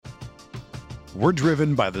We're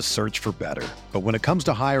driven by the search for better. But when it comes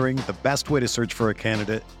to hiring, the best way to search for a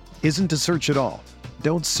candidate isn't to search at all.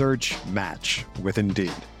 Don't search, match with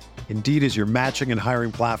Indeed. Indeed is your matching and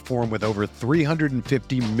hiring platform with over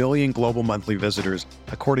 350 million global monthly visitors,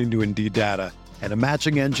 according to Indeed data, and a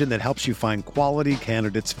matching engine that helps you find quality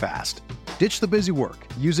candidates fast. Ditch the busy work.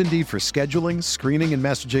 Use Indeed for scheduling, screening, and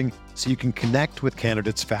messaging so you can connect with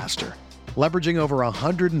candidates faster. Leveraging over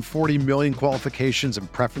 140 million qualifications and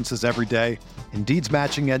preferences every day, Indeed's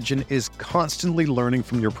matching engine is constantly learning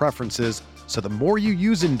from your preferences, so the more you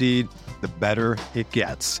use Indeed, the better it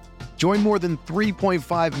gets. Join more than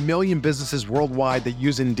 3.5 million businesses worldwide that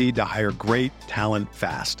use Indeed to hire great talent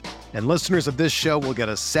fast. And listeners of this show will get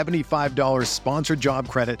a $75 sponsored job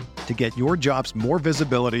credit to get your jobs more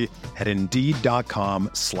visibility at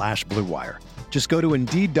Indeed.com/Blue Wire. Just go to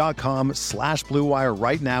Indeed.com/Blue Wire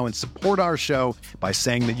right now and support our show by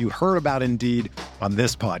saying that you heard about Indeed on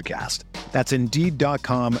this podcast. That's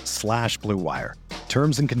Indeed.com/Blue Wire.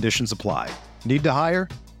 Terms and conditions apply. Need to hire?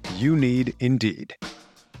 You need Indeed.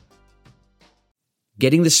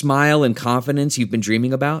 Getting the smile and confidence you've been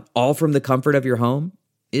dreaming about, all from the comfort of your home,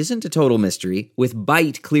 isn't a total mystery with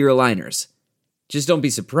Byte clear aligners. Just don't be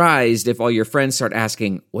surprised if all your friends start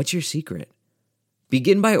asking, "What's your secret?"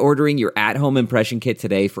 Begin by ordering your at-home impression kit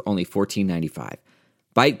today for only $14.95.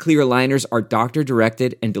 Byte clear aligners are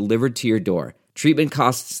doctor-directed and delivered to your door. Treatment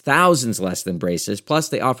costs thousands less than braces, plus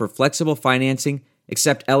they offer flexible financing,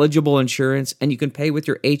 accept eligible insurance, and you can pay with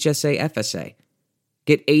your HSA FSA.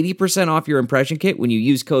 Get 80% off your impression kit when you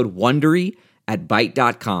use code WONDERY at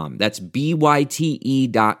Byte.com. That's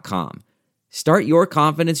BYTE.com. Start your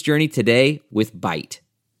confidence journey today with Byte.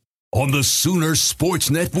 On the Sooner Sports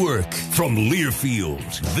Network from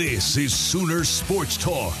Learfield, this is Sooner Sports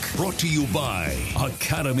Talk, brought to you by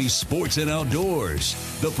Academy Sports and Outdoors,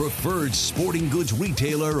 the preferred sporting goods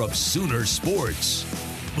retailer of Sooner Sports.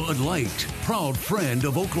 Bud Light, proud friend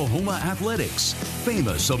of Oklahoma athletics,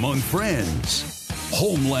 famous among friends.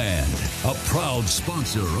 Homeland, a proud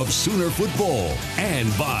sponsor of Sooner football. And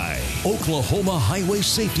by Oklahoma Highway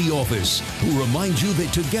Safety Office, who reminds you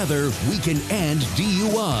that together we can end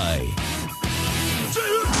DUI.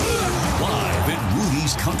 Live at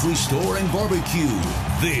Rudy's Country Store and Barbecue,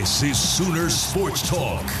 this is Sooner Sports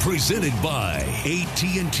Talk, presented by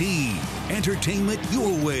AT&T. Entertainment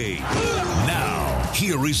your way. Now,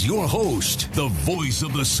 here is your host, the voice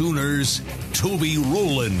of the Sooners, Toby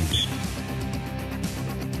Rowland.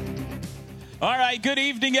 All right, good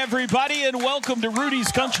evening, everybody, and welcome to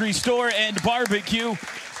Rudy's Country Store and Barbecue.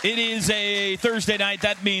 It is a Thursday night.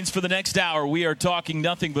 That means for the next hour, we are talking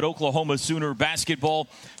nothing but Oklahoma Sooner basketball.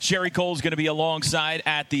 Sherry Cole's going to be alongside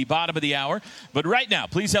at the bottom of the hour. But right now,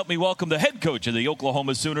 please help me welcome the head coach of the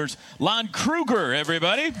Oklahoma Sooners, Lon Kruger,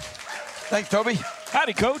 everybody. Thanks, Toby.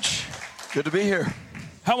 Howdy, Coach. Good to be here.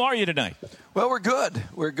 How are you tonight? Well, we're good.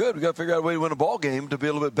 We're good. We've got to figure out a way to win a ball game to be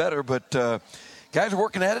a little bit better, but guys are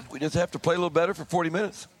working at it. We just have to play a little better for 40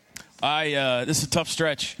 minutes. This is a tough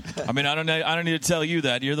stretch. I mean, I don't need to tell you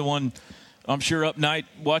that. You're the one, I'm sure, up night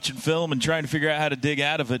watching film and trying to figure out how to dig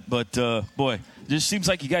out of it. But, boy, it just seems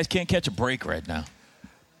like you guys can't catch a break right now.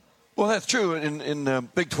 Well, that's true. In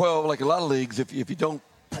Big 12, like a lot of leagues, if you don't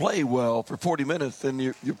play well for 40 minutes, then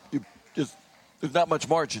you just there's not much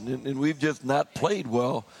margin. And we've just not played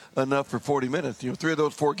well enough for 40 minutes. You know, 3 of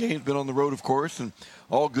those 4 games been on the road, of course, and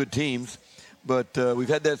all good teams. But we've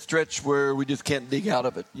had that stretch where we just can't dig out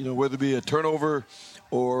of it. You know, whether it be a turnover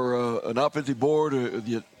or an offensive board or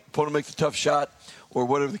the opponent makes a tough shot or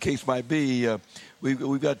whatever the case might be,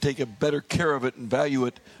 we've got to take a better care of it and value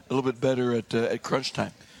it a little bit better at crunch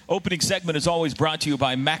time. Opening segment is always brought to you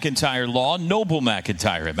by McIntyre Law. Noble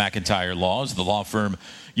McIntyre at McIntyre Law is the law firm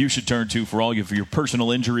you should turn to for all of your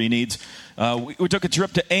personal injury needs. We took a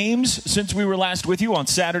trip to Ames since we were last with you on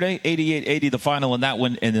Saturday, 88-80 the final in that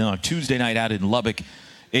one, and then on Tuesday night out in Lubbock,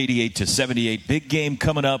 88-78. Big game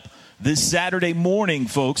coming up this Saturday morning,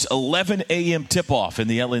 folks, 11 a.m. tip-off in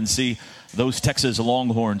the LNC. Those Texas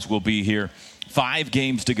Longhorns will be here. 5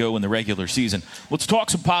 games to go in the regular season. Let's talk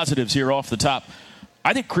some positives here off the top.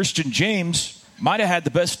 I think Christian James might have had the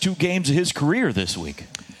best 2 games of his career this week.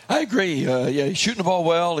 I agree. He's shooting the ball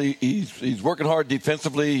well. He's working hard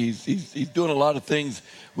defensively. He's doing a lot of things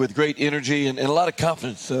with great energy and a lot of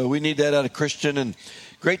confidence. We need that out of Christian, and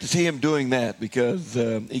great to see him doing that because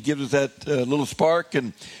he gives us that little spark,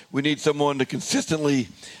 and we need someone to consistently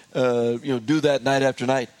do that night after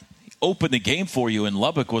night. Open the game for you in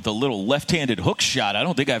Lubbock with a little left-handed hook shot. I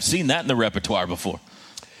don't think I've seen that in the repertoire before.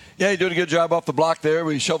 Yeah, he's doing a good job off the block there.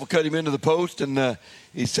 We shovel cut him into the post, and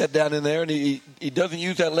he sat down in there, and he doesn't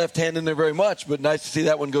use that left hand in there very much, but nice to see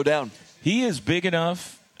that one go down. He is big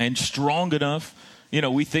enough and strong enough.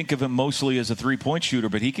 We think of him mostly as a three-point shooter,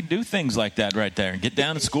 but he can do things like that right there and get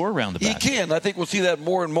down and score around the basket. He can. I think we'll see that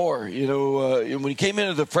more and more. When he came in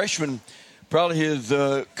as a freshman, probably his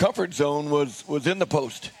comfort zone was in the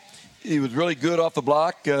post. He was really good off the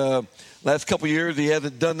block. Last couple of years, he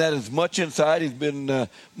hasn't done that as much inside. He's been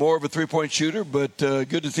more of a three-point shooter, but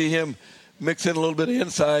good to see him mix in a little bit of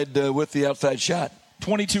inside with the outside shot.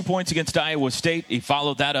 22 points against Iowa State. He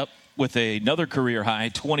followed that up with another career high,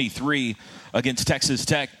 23 against Texas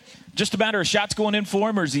Tech. Just a matter of shots going in for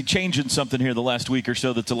him, or is he changing something here the last week or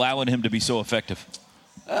so that's allowing him to be so effective?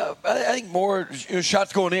 I think more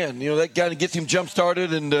shots going in. That kind of gets him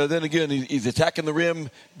jump-started, and then again, he's attacking the rim,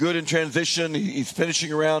 good in transition. He's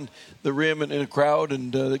finishing around the rim in a crowd,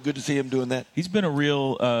 and good to see him doing that. He's been a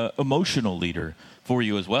real emotional leader for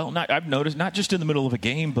you as well. I've noticed, not just in the middle of a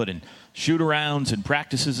game, but in shoot-arounds and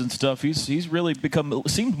practices and stuff. He's really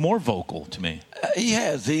seemed more vocal to me. He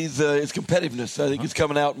has. His competitiveness, I think, is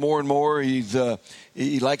coming out more and more.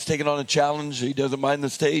 He likes taking on a challenge. He doesn't mind the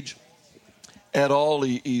stage at all.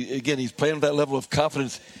 He's playing with that level of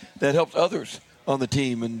confidence that helps others on the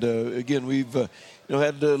team. And again, we've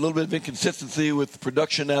had a little bit of inconsistency with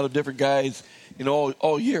production out of different guys,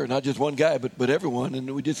 all year. Not just one guy, but everyone.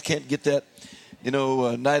 And we just can't get that,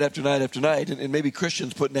 night after night after night. And maybe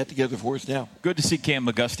Christian's putting that together for us now. Good to see Cam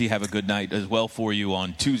McGusty have a good night as well for you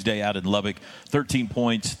on Tuesday out in Lubbock. 13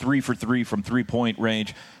 points, 3 for 3 from three-point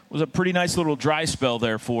range. It was a pretty nice little dry spell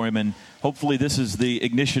there for him, and hopefully this is the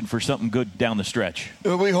ignition for something good down the stretch.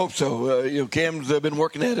 We hope so. Cam's been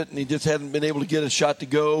working at it, and he just hadn't been able to get a shot to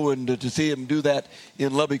go, and to see him do that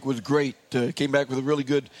in Lubbock was great. Came back with a really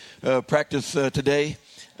good practice today.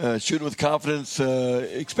 Shooting with confidence.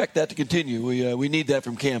 Expect that to continue. We need that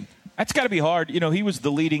from Cam. That's got to be hard. He was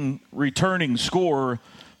the leading returning scorer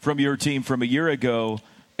from your team from a year ago,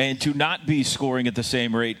 and to not be scoring at the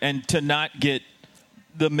same rate and to not get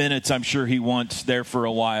the minutes I'm sure he wants there for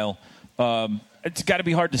a while. It's got to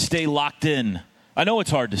be hard to stay locked in. I know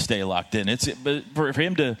it's hard to stay locked in. But for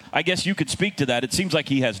him to, I guess you could speak to that. It seems like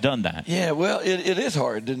he has done that. Yeah, well, it is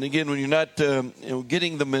hard. And again, when you're not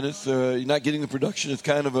getting the minutes, you're not getting the production, it's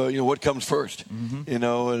kind of what comes first. Mm-hmm.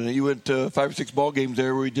 And you went 5 or 6 ball games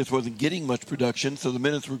there where he just wasn't getting much production, so the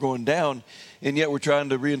minutes were going down, and yet we're trying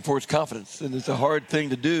to reinforce confidence. And it's a hard thing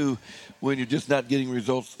to do when you're just not getting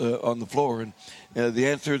results on the floor. And the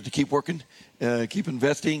answer is to keep working, keep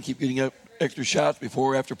investing, keep getting up extra shots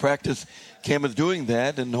before or after practice. Cam is doing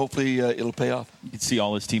that, and hopefully it'll pay off. You could see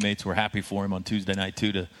all his teammates were happy for him on Tuesday night,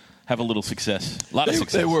 too, to have a little success. A lot of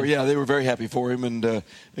success. They were very happy for him. And,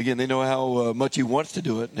 again, they know how much he wants to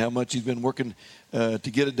do it and how much he's been working to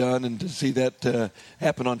get it done. And to see that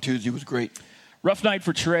happen on Tuesday was great. Rough night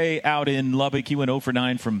for Trey out in Lubbock. He went 0 for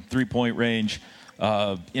 9 from three-point range.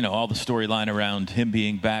 All the storyline around him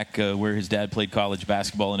being back where his dad played college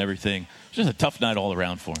basketball and everything. It was just a tough night all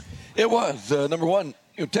around for him. It was. Number one,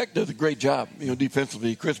 Tech does a great job,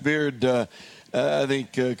 defensively. Chris Beard, I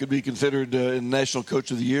think, could be considered in National Coach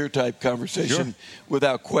of the Year type conversation. Sure.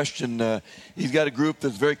 Without question. He's got a group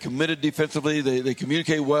that's very committed defensively. They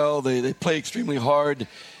communicate well. They play extremely hard.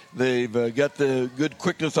 They've got the good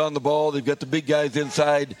quickness on the ball. They've got the big guys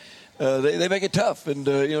inside. They make it tough. And,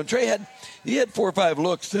 Trey had 4 or 5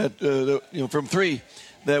 looks that, from 3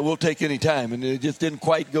 that will take any time. And it just didn't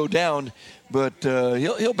quite go down. But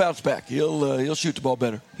he'll bounce back. He'll shoot the ball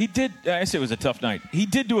better. He did. I say it was a tough night. He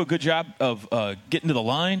did do a good job of getting to the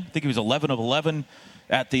line. I think he was 11 of 11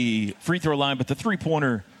 at the free throw line, but the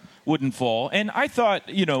three-pointer wouldn't fall. And I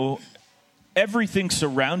thought, everything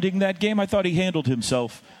surrounding that game, I thought he handled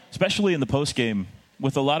himself, especially in the postgame,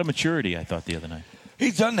 with a lot of maturity, I thought, the other night.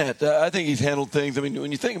 He's done that. I think he's handled things. I mean,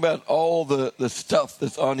 when you think about all the stuff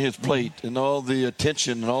that's on his plate and all the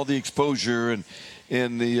attention and all the exposure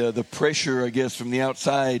and the pressure, I guess, from the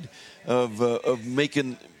outside of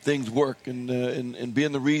making things work and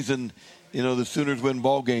being the reason, the Sooners win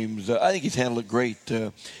ball games. I think he's handled it great.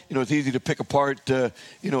 It's easy to pick apart, a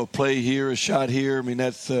play here, a shot here. I mean,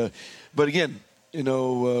 that's. But again,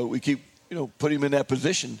 we keep putting him in that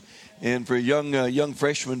position. And for a young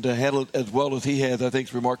freshman to handle it as well as he has, I think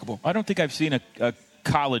is remarkable. I don't think I've seen a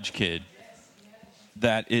college kid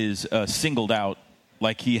that is singled out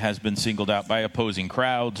like he has been singled out by opposing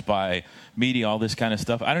crowds, by media, all this kind of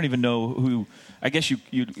stuff. I don't even know who. I guess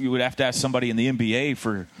you would have to ask somebody in the NBA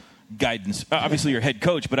for guidance. Obviously, your head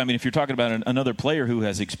coach, but I mean, if you're talking about another player who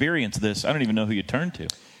has experienced this, I don't even know who you turn to.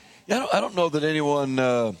 Yeah, I don't know that anyone.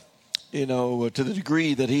 To the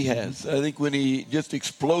degree that he has. I think when he just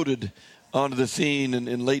exploded onto the scene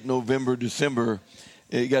in late November, December,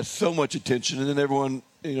 he got so much attention, and then everyone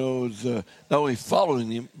is not only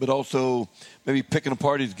following him, but also maybe picking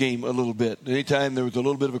apart his game a little bit. Anytime there was a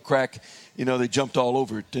little bit of a crack, they jumped all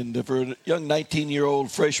over it. And for a young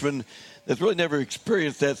 19-year-old freshman that's really never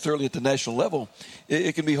experienced that, certainly at the national level,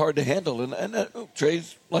 it can be hard to handle. And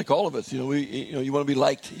Trey's like all of us. You want to be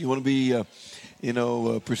liked. You want to be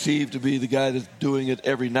perceived to be the guy that's doing it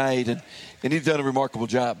every night. And he's done a remarkable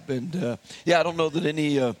job. And, I don't know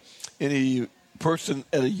that any person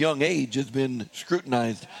at a young age has been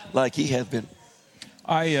scrutinized like he has been.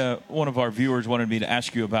 One of our viewers wanted me to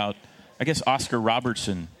ask you about, I guess Oscar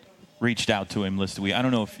Robertson reached out to him last week. I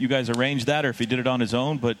don't know if you guys arranged that or if he did it on his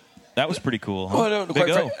own, but that was pretty cool. Huh?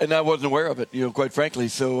 Well, and I wasn't aware of it, quite frankly.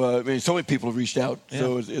 So, so many people have reached out,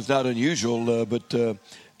 so it's not unusual. But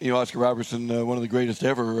Oscar Robertson, one of the greatest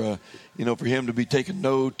ever, for him to be taking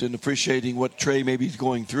note and appreciating what Trey maybe is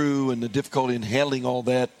going through and the difficulty in handling all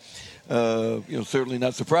that, certainly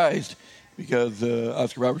not surprised because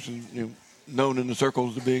Oscar Robertson, known in the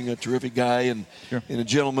circles as being a terrific guy and a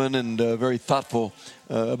gentleman and very thoughtful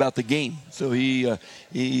about the game. So he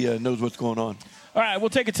knows what's going on. All right, we'll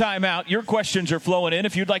take a timeout. Your questions are flowing in.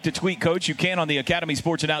 If you'd like to tweet Coach, you can on the Academy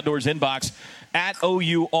Sports and Outdoors inbox at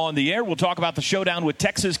OU on the air. We'll talk about the showdown with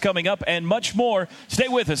Texas coming up and much more. Stay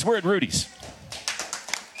with us. We're at Rudy's.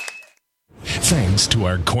 Thanks to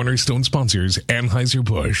our cornerstone sponsors,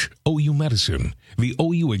 Anheuser-Busch, OU Medicine, the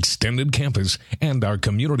OU Extended Campus, and our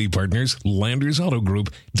community partners, Landers Auto Group,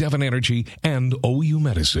 Devon Energy, and OU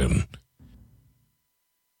Medicine.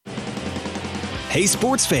 Hey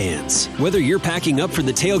sports fans, whether you're packing up for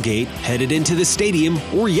the tailgate, headed into the stadium,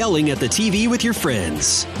 or yelling at the TV with your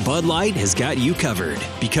friends, Bud Light has got you covered.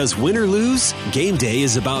 Because win or lose, game day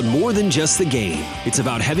is about more than just the game. It's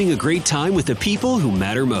about having a great time with the people who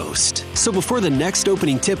matter most. So before the next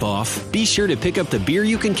opening tip-off, be sure to pick up the beer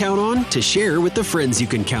you can count on to share with the friends you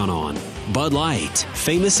can count on. Bud Light,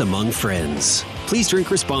 famous among friends. Please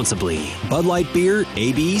drink responsibly. Bud Light Beer,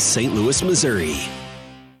 AB, St. Louis, Missouri.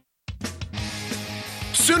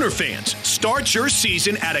 Sooner fans, start your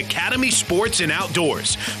season at Academy Sports and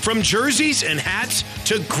Outdoors. From jerseys and hats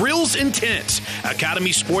to grills and tents,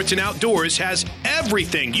 Academy Sports and Outdoors has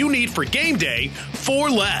everything you need for game day for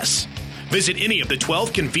less. Visit any of the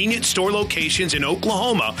 12 convenient store locations in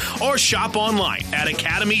Oklahoma or shop online at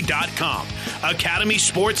academy.com. Academy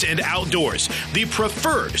Sports and Outdoors, the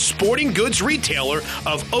preferred sporting goods retailer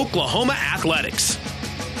of Oklahoma athletics.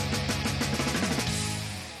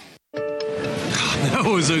 That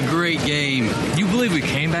was a great game. Can you believe we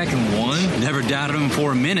came back and won? Never doubted them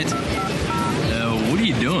for a minute. What are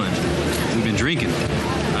you doing? We've been drinking.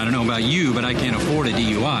 I don't know about you, but I can't afford a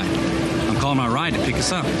DUI. I'm calling my ride to pick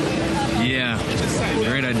us up. Yeah,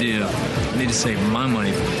 great idea. I need to save my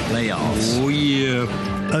money for layoffs. Oh, yeah.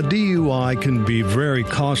 A DUI can be very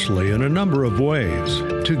costly in a number of ways.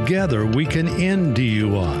 Together, we can end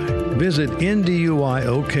DUI. Visit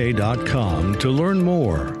NDUIOK.com to learn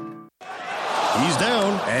more. He's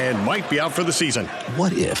down and might be out for the season.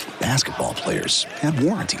 What if basketball players had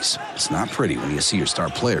warranties? It's not pretty when you see your star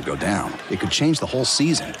player go down. It could change the whole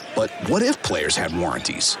season. But what if players had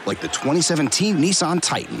warranties? Like the 2017 Nissan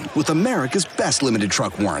Titan with America's best limited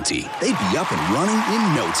truck warranty. They'd be up and running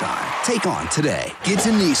in no time. Take on today. Get to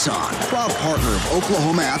Nissan, proud partner of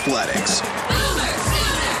Oklahoma Athletics.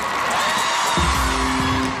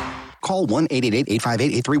 Call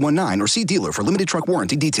 1-888-858-8319 or see dealer for limited truck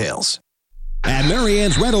warranty details. At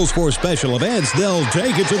Marianne's Rentals for special events, they'll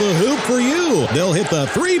take it to the hoop for you. They'll hit the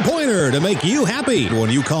three-pointer to make you happy.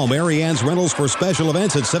 When you call Marianne's Rentals for special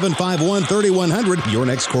events at 751-3100, your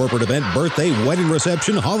next corporate event, birthday, wedding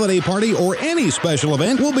reception, holiday party, or any special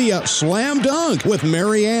event will be a slam dunk with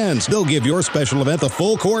Marianne's. They'll give your special event the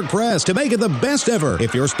full court press to make it the best ever.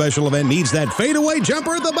 If your special event needs that fadeaway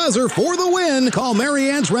jumper at the buzzer for the win, call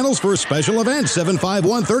Marianne's Rentals for special events,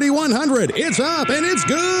 751-3100. It's up and it's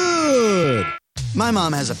good. My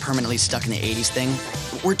mom has a permanently stuck in the 80s thing.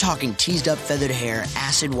 We're talking teased up feathered hair,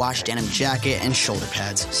 acid wash denim jacket, and shoulder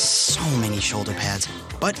pads. So many shoulder pads.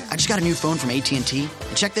 But I just got a new phone from AT&T,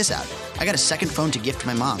 and check this out. I got a second phone to gift to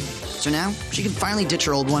my mom. So now she can finally ditch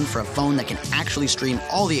her old one for a phone that can actually stream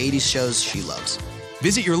all the 80s shows she loves.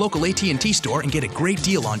 Visit your local AT&T store and get a great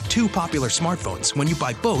deal on 2 popular smartphones when you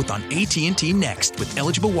buy both on AT&T Next with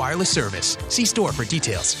eligible wireless service. See store for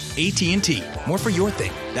details. AT&T. More for your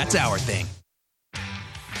thing. That's our thing.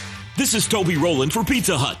 This is Toby Rowland for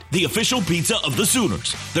Pizza Hut, the official pizza of the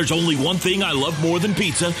Sooners. There's only one thing I love more than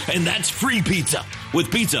pizza, and that's free pizza. With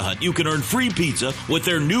Pizza Hut, you can earn free pizza with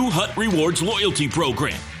their new Hut Rewards loyalty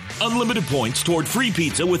program. Unlimited points toward free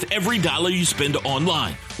pizza with every $1 you spend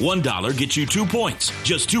online. $1 gets you 2 points.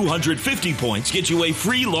 Just 250 points get you a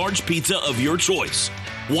free large pizza of your choice.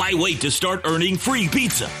 Why wait to start earning free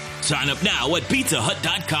pizza? Sign up now at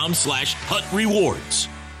pizzahut.com/Hut Rewards.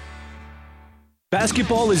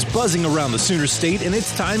 Basketball is buzzing around the Sooner State, and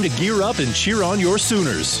it's time to gear up and cheer on your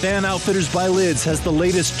Sooners. Fan Outfitters by Lids has the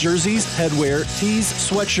latest jerseys, headwear, tees,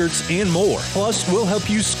 sweatshirts, and more. Plus, we'll help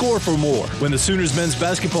you score for more. When the Sooners men's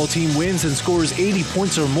basketball team wins and scores 80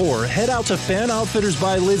 points or more, head out to Fan Outfitters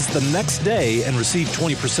by Lids the next day and receive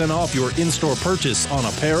 20% off your in-store purchase on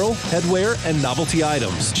apparel, headwear, and novelty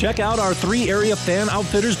items. Check out our 3-area Fan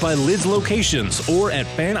Outfitters by Lids locations or at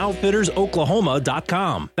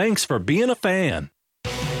fanoutfittersoklahoma.com. Thanks for being a fan.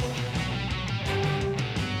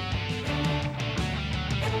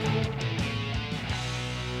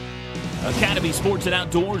 Academy Sports and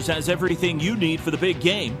Outdoors has everything you need for the big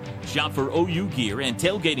game. Shop for OU gear and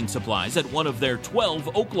tailgating supplies at one of their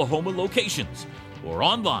 12 Oklahoma locations or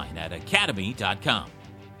online at academy.com.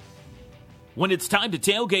 When it's time to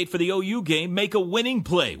tailgate for the OU game, make a winning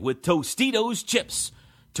play with Tostitos chips.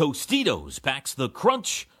 Tostitos packs the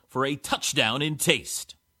crunch for a touchdown in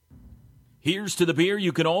taste. Here's to the beer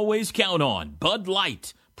you can always count on. Bud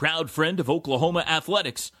Light, proud friend of Oklahoma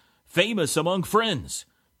athletics, famous among friends.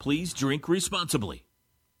 Please drink responsibly.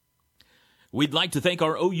 We'd like to thank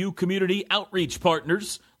our OU community outreach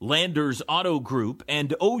partners, Landers Auto Group,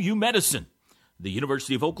 and OU Medicine. The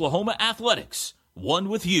University of Oklahoma Athletics, one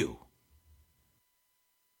with you.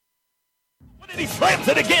 And he slams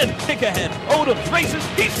it again. Kick ahead. Odom races.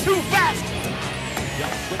 He's too fast. Young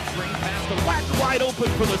quick screen pass to Black, wide open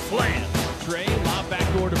for the slam. Trey, lob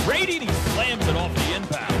backdoor to Brady, and he slams it off the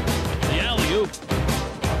inbound. The alley-oop.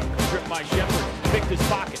 Tripped by Shepard. Picked his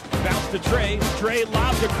pocket. Bounce to Trey. Trey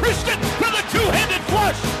lob to Christian for the two-handed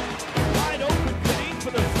flush. Wide open. Kadeem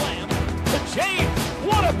for the slam. To James.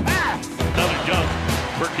 What a pass. Another dunk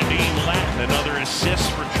for Kadeem Latin. Another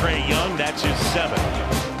assist for Trey Young. That's his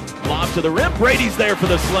 7th. Lob to the rim. Brady's there for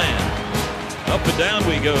the slam. Up and down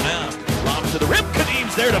we go now. Lob to the rim.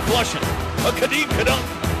 Kadeem's there to flush it. A Kadeem Kadunk.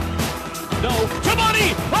 No.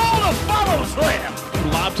 Jamani. Oh, the follow slam.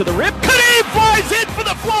 Lob to the rim. Kadeem flies in for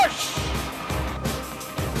the flush.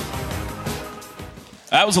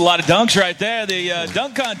 That was a lot of dunks right there. The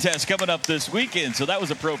dunk contest coming up this weekend, so that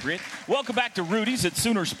was appropriate. Welcome back to Rudy's at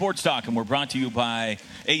Sooner Sports Talk, and we're brought to you by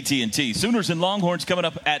AT&T. Sooners and Longhorns coming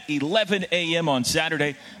up at 11 a.m. on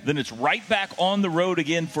Saturday. Then it's right back on the road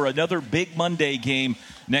again for another big Monday game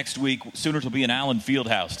next week. Sooners will be in Allen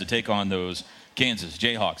Fieldhouse to take on those Kansas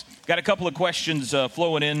Jayhawks. Got a couple of questions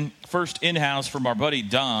flowing in. First in-house from our buddy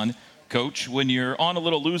Don. Coach, when you're on a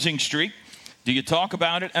little losing streak, do you talk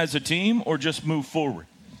about it as a team or just move forward?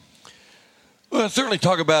 Well, certainly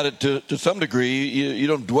talk about it to some degree. You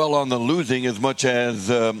don't dwell on the losing as much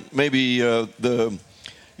as maybe whether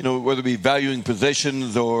it be valuing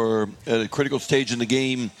possessions or at a critical stage in the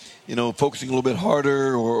game, focusing a little bit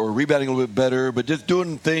harder or rebounding a little bit better, but just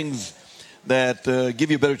doing things that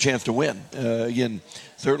give you a better chance to win. Again,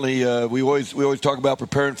 certainly we always talk about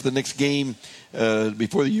preparing for the next game.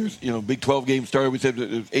 Before the year's Big 12 game started, we said it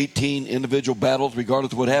was 18 individual battles.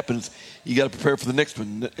 Regardless of what happens, you got to prepare for the next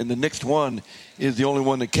one, and the next one is the only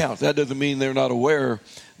one that counts. That doesn't mean they're not aware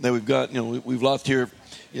that we've got we've lost here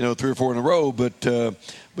 3 or 4 in a row, but they've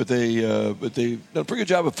done a pretty good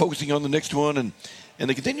job of focusing on the next one, and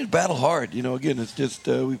they continue to battle hard. Again, it's just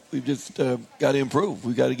we've just got to improve.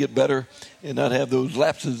 We've got to get better and not have those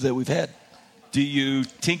lapses that we've had. Do you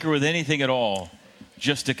tinker with anything at all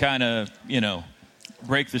just to kind of,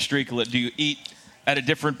 break the streak? Do you eat at a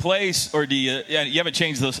different place, or do you haven't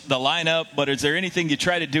changed the lineup, but is there anything you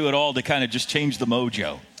try to do at all to kind of just change the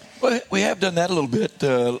mojo? Well, we have done that a little bit.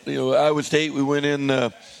 Iowa State, we went in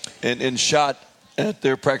and shot at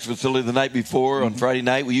their practice facility the night before on Friday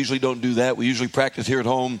night. We usually don't do that. We usually practice here at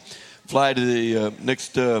home, fly to the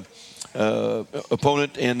next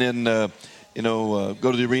opponent, and then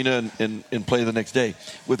go to the arena and play the next day.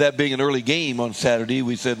 With that being an early game on Saturday,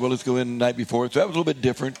 we said, well, let's go in the night before. So that was a little bit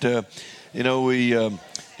different.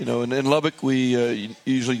 In Lubbock, we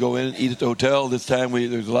usually go in and eat at the hotel. This time,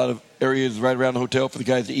 there's a lot of areas right around the hotel for the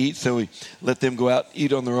guys to eat, so we let them go out,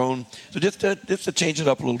 eat on their own. So just to change it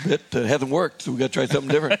up a little bit. It hasn't worked, so we got to try something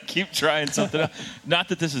different. Keep trying something else. Not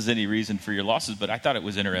that this is any reason for your losses, but I thought it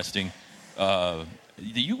was interesting.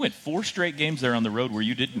 You went 4 straight games there on the road where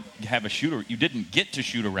you didn't have a shooter. You didn't get to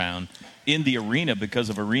shoot around in the arena because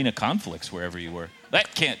of arena conflicts wherever you were.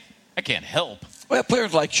 That can't help. Well,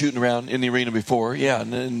 players like shooting around in the arena before, yeah,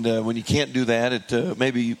 and when you can't do that, it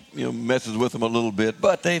maybe messes with them a little bit.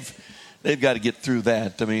 But they've got to get through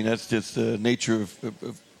that. I mean, that's just the nature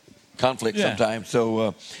of conflict sometimes.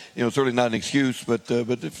 So certainly not an excuse. But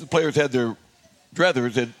if the players had their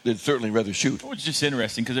they'd certainly rather shoot. Well, it's just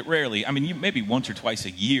interesting because it rarely, maybe once or twice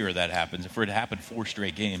a year that happens. If it had happened 4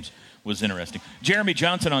 straight games, was interesting. Jeremy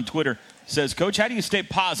Johnson on Twitter says, Coach, how do you stay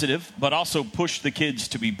positive but also push the kids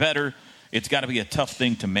to be better? It's got to be a tough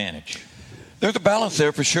thing to manage. There's a balance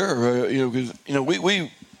there for sure. Because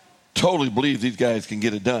we totally believe these guys can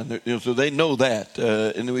get it done. So they know that.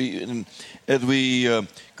 And as we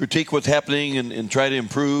critique what's happening and try to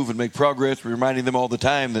improve and make progress, we're reminding them all the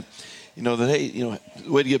time that, the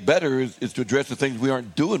way to get better is to address the things we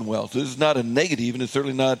aren't doing well. So this is not a negative, and it's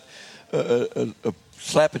certainly not a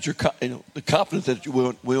slap at your the confidence that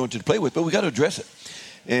we want you to play with, but we got to address it.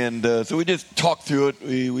 And so we just talk through it.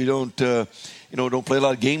 We don't don't play a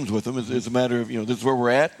lot of games with them. It's a matter of this is where we're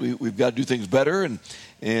at. We've got to do things better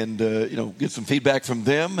and get some feedback from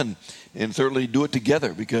them and certainly do it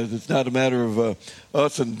together, because it's not a matter of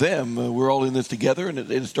us and them. We're all in this together, and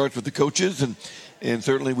it starts with the coaches, and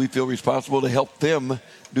certainly we feel responsible to help them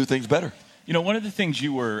do things better. One of the things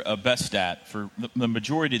you were best at for the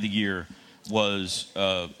majority of the year was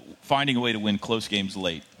finding a way to win close games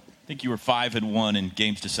late. I think you were 5-1 in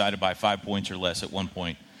games decided by 5 points or less at one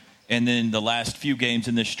point. And then the last few games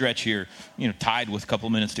in this stretch here, tied with a couple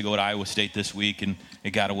minutes to go at Iowa State this week, and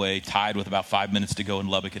it got away. Tied with about 5 minutes to go in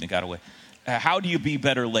Lubbock, and it got away. How do you be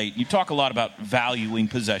better late? You talk a lot about valuing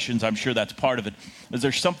possessions. I'm sure that's part of it. Is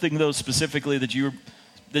there something, though, specifically that you're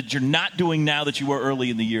not doing now that you were early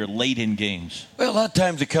in the year, late in games? Well, a lot of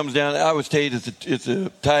times it comes down. Iowa State it's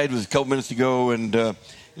tied with a couple minutes to go, and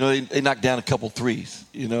they knock down a couple threes,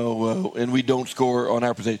 and we don't score on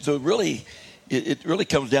our possession. So really, it really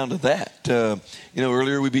comes down to that.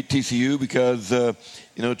 Earlier we beat TCU because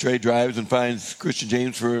Trey drives and finds Christian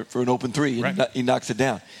James for an open three, and he knocks it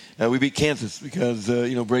down. We beat Kansas because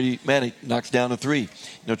Brady Manick knocks down a three.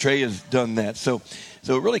 Trey has done that. So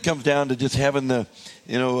it really comes down to just having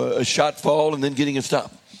a shot fall and then getting a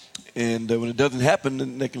stop. And when it doesn't happen,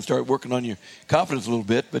 then they can start working on your confidence a little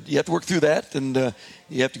bit. But you have to work through that, and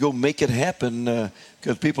you have to go make it happen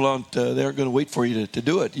because people aren't going to wait for you to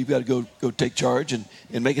do it. You've got to go take charge and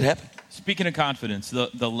make it happen. Speaking of confidence,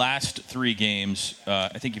 the last 3 games,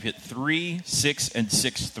 I think you've hit 3, 6, and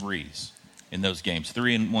 6 threes in those games.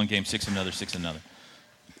 3 in one game, 6 in another, 6 in another.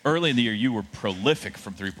 Early in the year, you were prolific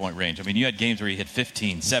from three-point range. You had games where you hit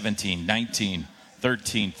 15, 17, 19,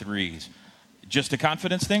 13 threes. Just a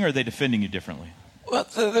confidence thing, or are they defending you differently? Well,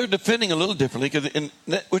 they're defending a little differently,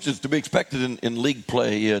 which is to be expected in league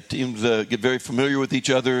play. Teams get very familiar with each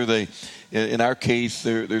other. They, in our case,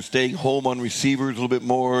 they're staying home on receivers a little bit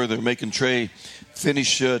more. They're making Trey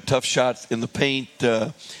finish tough shots in the paint.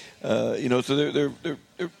 So they're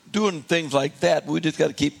doing things like that. We just got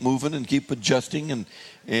to keep moving and keep adjusting and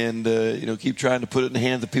keep trying to put it in the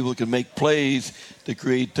hands of people who can make plays to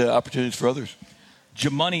create opportunities for others.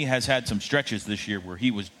 Jamoni has had some stretches this year where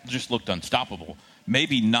he just looked unstoppable.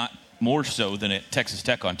 Maybe not more so than at Texas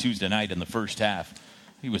Tech on Tuesday night in the first half.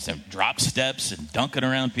 He was drop steps and dunking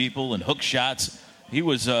around people and hook shots. He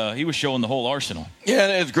was showing the whole arsenal. Yeah,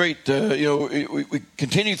 and it's great. We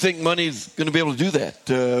continue to think Money's going to be able to do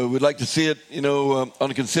that. We'd like to see it,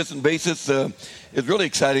 on a consistent basis. It's really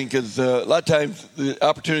exciting because a lot of times the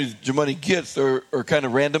opportunities Jamoni gets are kind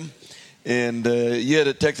of random. And yet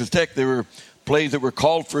at Texas Tech, there were plays that were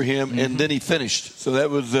called for him, and then he finished. So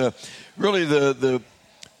that was really the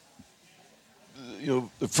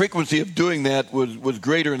frequency of doing that was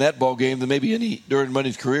greater in that ball game than maybe any during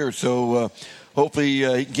Money's career. So hopefully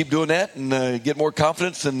he can keep doing that and get more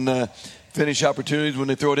confidence and finish opportunities when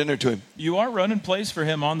they throw it in there to him. You are running plays for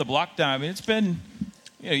him on the block now. It's been,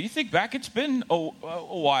 you think back, it's been a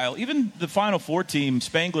while. Even the Final Four team,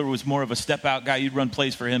 Spangler was more of a step-out guy. You'd run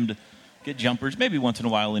plays for him to get jumpers, maybe once in a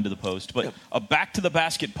while into the post. But a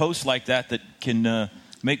back-to-the-basket post like that can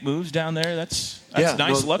make moves down there, that's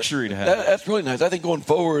nice luxury to have. That's really nice. I think going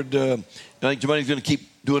forward, I think Jamoni's going to keep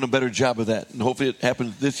doing a better job of that. And hopefully it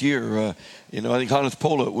happens this year. I think Hannes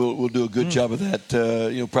Pola will do a good job of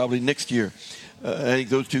that, probably next year. I think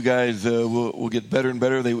those two guys will get better and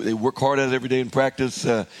better. They work hard at it every day in practice.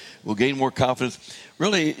 Will gain more confidence.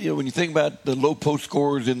 Really, when you think about the low post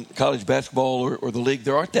scorers in college basketball or the league,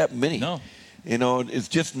 there aren't that many. No. It's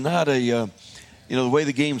just not the way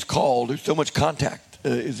the game's called, there's so much contact.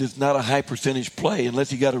 It's just not a high percentage play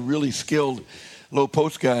unless you got a really skilled low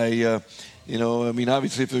post guy.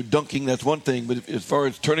 Obviously if they're dunking, that's one thing. But as far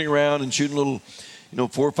as turning around and shooting little, 4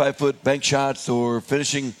 or 5 foot bank shots or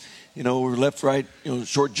finishing, left, right,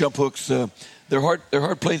 short jump hooks, they're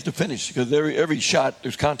hard plays to finish because every shot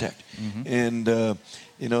there's contact. And,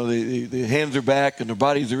 the hands are back and their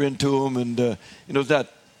bodies are into them. And, it's not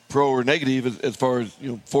pro or negative as far as,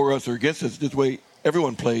 for us or against us. This way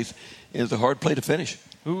everyone plays, and it's a hard play to finish.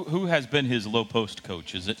 Who has been his low post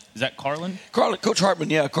coach? Is that Carlin? Coach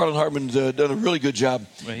Hartman, yeah. Carlin Hartman's done a really good job,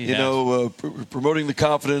 promoting the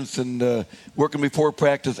confidence and working before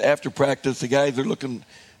practice, after practice. The guys are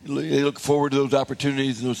they look forward to those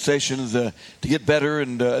opportunities and those sessions to get better.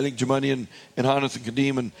 And I think Jimani and Hannes and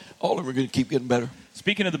Kadeem and all of them are going to keep getting better.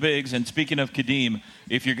 Speaking of the bigs and speaking of Kadeem,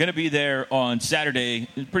 if you're going to be there on Saturday,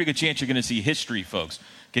 there's a pretty good chance you're going to see history, folks.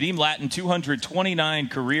 Kadeem Lattin, 229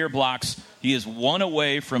 career blocks. He is 1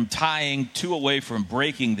 away from tying, 2 away from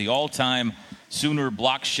breaking the all-time Sooner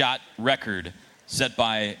block shot record set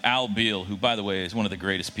by Al Beal, who, by the way, is one of the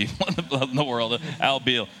greatest people in the world. Al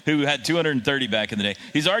Beal, who had 230 back in the day.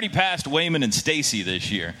 He's already passed Wayman and Stacy this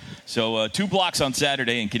year. So 2 blocks on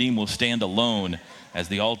Saturday, and Kadeem will stand alone as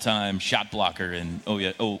the all-time shot blocker in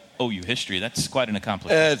OU history. That's quite an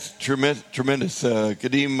accomplishment. It's tremendous.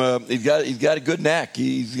 Kadeem, he's got a good knack.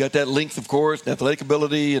 He's got that length, of course, and athletic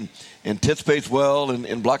ability, and anticipates well,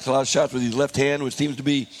 and blocks a lot of shots with his left hand, which seems to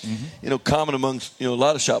be, common amongst a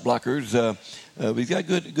lot of shot blockers. But he's got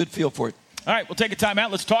a good feel for it. All right, we'll take a timeout.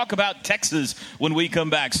 Let's talk about Texas when we come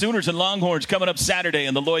back. Sooners and Longhorns coming up Saturday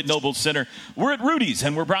in the Lloyd Noble Center. We're at Rudy's,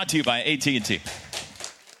 and we're brought to you by AT&T.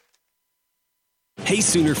 Hey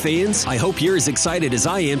Sooner fans, I hope you're as excited as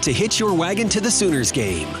I am to hitch your wagon to the Sooners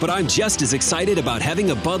game. But I'm just as excited about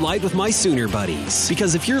having a Bud Light with my Sooner buddies.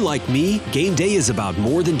 Because if you're like me, game day is about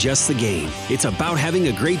more than just the game. It's about having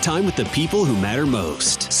a great time with the people who matter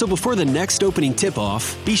most. So before the next opening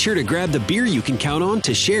tip-off, be sure to grab the beer you can count on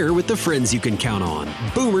to share with the friends you can count on.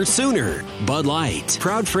 Boomer Sooner, Bud Light,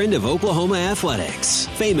 proud friend of Oklahoma athletics,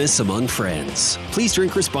 famous among friends. Please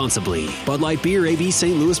drink responsibly. Bud Light Beer, AB,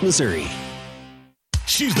 St. Louis, Missouri.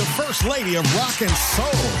 She's the first lady of rock and soul,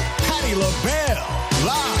 Patti LaBelle,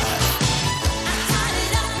 live.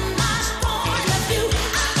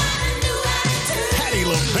 Patti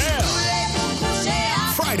LaBelle.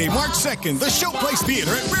 Friday, March 2nd, the Showplace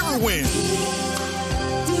Theater at Riverwind.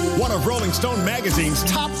 One of Rolling Stone magazine's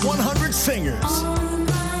top 100 singers.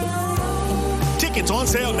 Tickets on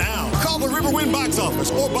sale now. Call the Riverwind box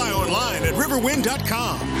office or buy online at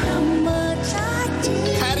riverwind.com.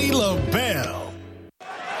 Patti LaBelle.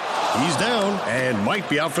 He's down and might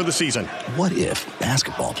be out for the season. What if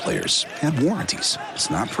basketball players had warranties? It's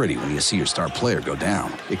not pretty when you see your star player go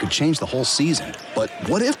down. It could change the whole season. But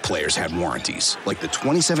what if players had warranties? Like the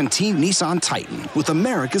 2017 Nissan Titan with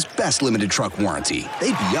America's best limited truck warranty.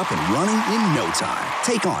 They'd be up and running in no time.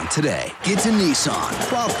 Take on today. Get to Nissan,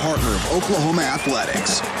 proud partner of Oklahoma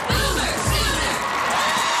Athletics.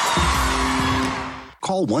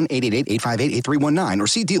 Call 1-888-858-8319 or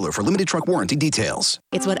see dealer for limited truck warranty details.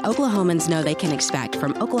 It's what Oklahomans know they can expect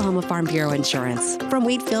from Oklahoma Farm Bureau Insurance. From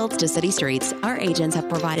wheat fields to city streets, our agents have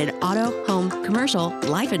provided auto, home, commercial,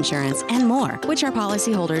 life insurance, and more, which our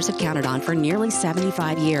policyholders have counted on for nearly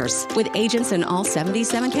 75 years. With agents in all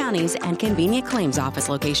 77 counties and convenient claims office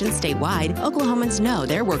locations statewide, Oklahomans know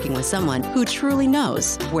they're working with someone who truly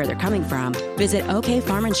knows where they're coming from. Visit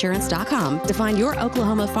okfarminsurance.com to find your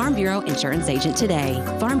Oklahoma Farm Bureau insurance agent today.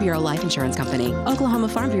 Farm Bureau Life Insurance Company. Oklahoma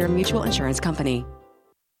Farm Bureau Mutual Insurance Company.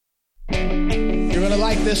 You're going to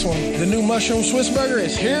like this one. The new Mushroom Swiss Burger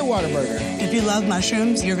is here at Whataburger. If you love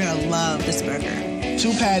mushrooms, you're going to love this burger.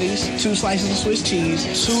 2 patties, 2 slices of Swiss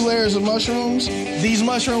cheese, 2 layers of mushrooms. These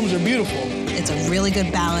mushrooms are beautiful. It's a really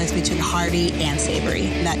good balance between hearty and savory.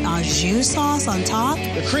 That au jus sauce on top.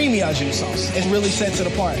 The creamy au jus sauce. It really sets it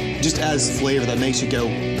apart. Just adds flavor that makes you go,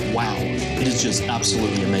 wow. It is just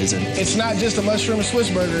absolutely amazing. It's not just a mushroom Swiss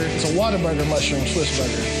burger. It's a Whataburger mushroom Swiss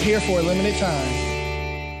burger. Here for a limited time.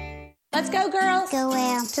 Let's go, girls. Go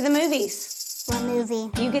where? To the movies. What movie?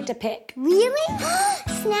 You get to pick. Really?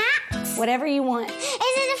 Snacks? Whatever you want. Is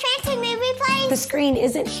it a fancy movie place? The screen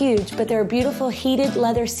isn't huge, but there are beautiful heated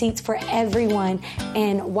leather seats for everyone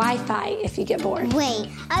and Wi-Fi if you get bored. Wait,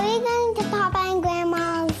 are we going to Papa and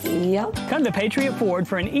Grandma's? Yep. Come to Patriot Ford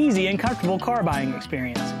for an easy and comfortable car buying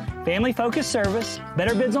experience. Family-focused service,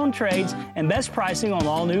 better bids on trades, and best pricing on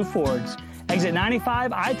all new Fords. Exit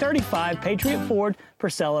 95, I-35, Patriot Ford,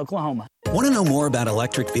 Purcell, Oklahoma. Want to know more about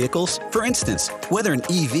electric vehicles? For instance, whether an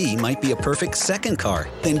EV might be a perfect second car?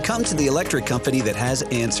 Then come to the electric company that has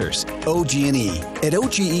answers, OG&E. At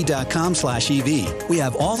OGE.com/EV, we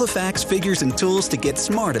have all the facts, figures, and tools to get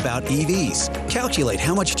smart about EVs. Calculate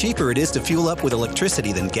how much cheaper it is to fuel up with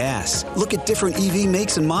electricity than gas. Look at different EV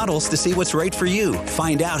makes and models to see what's right for you.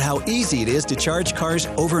 Find out how easy it is to charge cars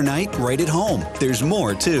overnight right at home. There's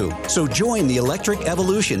more, too. So join the electric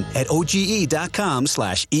evolution at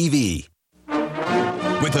OGE.com/EV.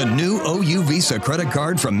 With a new OU Visa credit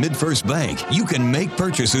card from MidFirst Bank, you can make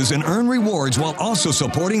purchases and earn rewards while also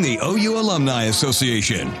supporting the OU Alumni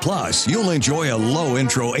Association. Plus, you'll enjoy a low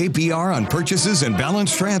intro APR on purchases and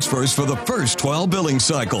balance transfers for the first 12 billing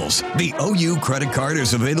cycles. The OU credit card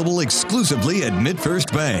is available exclusively at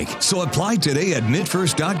MidFirst Bank. So apply today at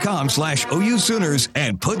midfirst.com/OU Sooners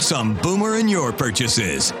and put some boomer in your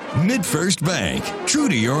purchases. MidFirst Bank, true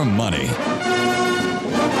to your money.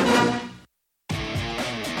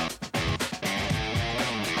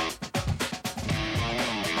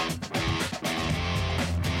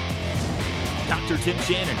 Dr. Tim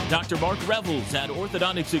Shannon and Dr. Mark Revels at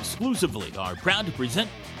Orthodontics Exclusively are proud to present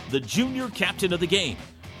the Junior Captain of the Game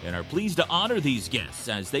and are pleased to honor these guests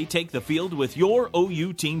as they take the field with your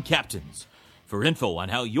OU team captains. For info on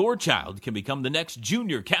how your child can become the next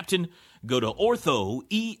junior captain, go to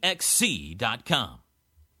orthoexc.com.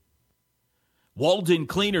 Walden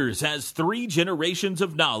Cleaners has 3 generations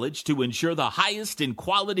of knowledge to ensure the highest in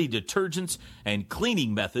quality detergents and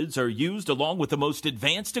cleaning methods are used along with the most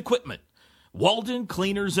advanced equipment. Walden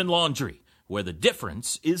Cleaners and Laundry, where the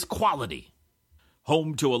difference is quality.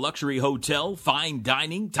 Home to a luxury hotel, fine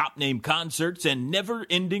dining, top-name concerts, and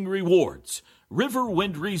never-ending rewards.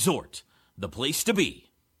 Riverwind Resort, the place to be.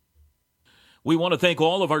 We want to thank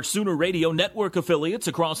all of our Sooner Radio Network affiliates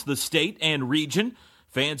across the state and region.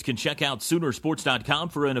 Fans can check out Soonersports.com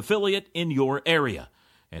for an affiliate in your area.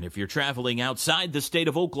 And if you're traveling outside the state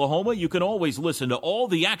of Oklahoma, you can always listen to all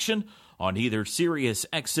the action on either Sirius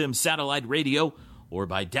XM satellite radio or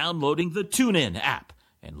by downloading the TuneIn app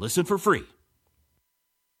and listen for free.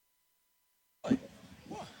 And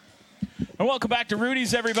welcome back to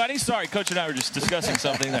Rudy's, everybody. Sorry, Coach and I were just discussing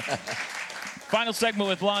something there. Final segment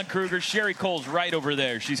with Lon Kruger. Sherry Cole's right over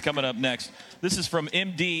there. She's coming up next. This is from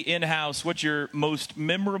MD In-House. What's your most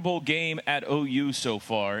memorable game at OU so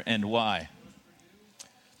far, and why?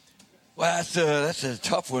 Well, that's a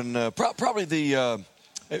tough one. Probably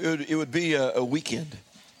it would be a weekend,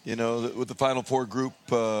 with the Final Four group,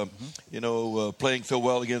 playing so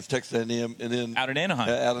well against Texas A&M, and then out in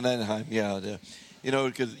Anaheim. Yeah.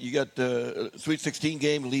 Because you got Sweet 16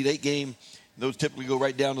 game, Elite 8 game. Those typically go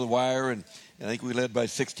right down to the wire, and I think we led by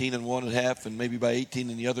 16 in one at half, and maybe by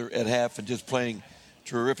 18 in the other at half, and just playing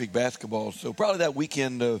terrific basketball. So probably that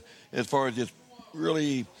weekend, as far as just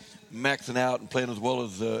really maxing out and playing as well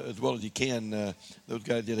as you can, those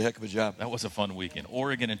guys did a heck of a job. That was a fun weekend.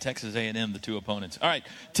 Oregon and Texas A&M, the 2 opponents. All right,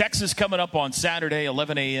 Texas coming up on Saturday,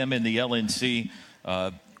 11 a.m. in the LNC.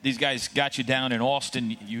 These guys got you down in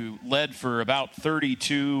Austin. You led for about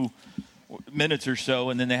 32 minutes or so,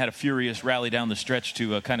 and then they had a furious rally down the stretch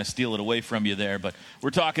to kind of steal it away from you there. But we're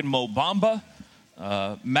talking Mo Bamba.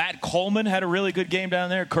 Matt Coleman had a really good game down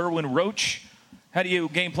there. Kerwin Roach. How do you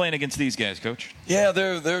game plan against these guys, Coach? Yeah,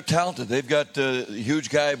 they're talented. They've got a huge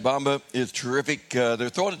guy. Bamba is terrific. They're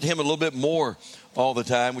throwing it to him a little bit more all the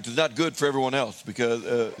time, which is not good for everyone else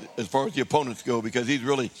because as far as the opponents go, because he's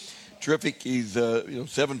really terrific. He's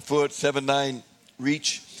 7 foot, 7'9"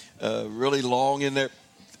 reach, really long in there.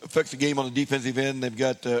 Affects the game on the defensive end. They've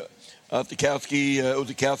got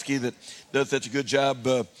Ozikowski that does such a good job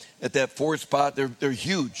at that 4 spot. They're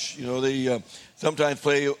huge. They sometimes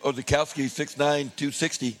play Ozikowski 6'9",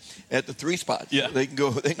 260 at the 3 spot. Yeah. They can go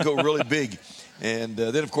really big. And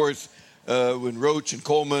then of course when Roach and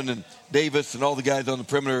Coleman and Davis and all the guys on the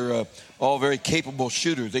perimeter, all very capable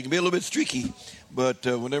shooters. They can be a little bit streaky, but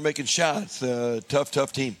when they're making shots,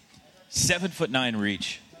 tough team. 7'9"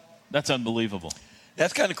 reach. That's unbelievable.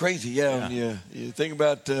 That's kind of crazy, yeah. When you think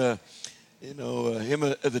about, him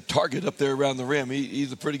as a target up there around the rim.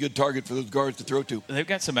 He's a pretty good target for those guards to throw to. They've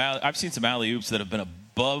got I've seen some alley-oops that have been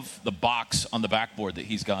above the box on the backboard that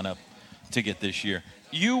he's gone up to get this year.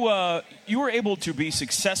 You were able to be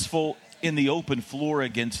successful in the open floor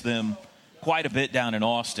against them quite a bit down in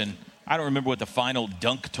Austin. I don't remember what the final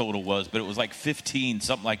dunk total was, but it was like 15,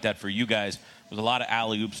 something like that for you guys. There was a lot of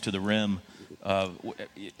alley-oops to the rim.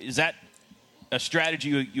 Is that a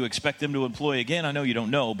strategy you expect them to employ again? I know you don't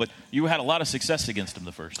know, but you had a lot of success against them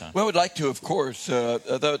the first time. Well, we'd like to, of course. I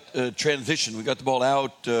thought transition, we got the ball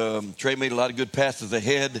out. Trey made a lot of good passes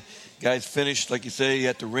ahead. Guys finished, like you say,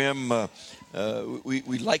 at the rim.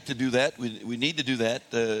 We like to do that. We need to do that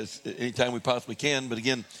anytime we possibly can. But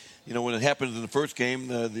again, when it happens in the first game,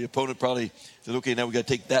 the opponent probably said, okay, now we got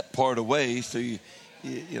to take that part away. So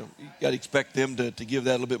you got to expect them to give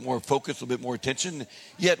that a little bit more focus, a little bit more attention.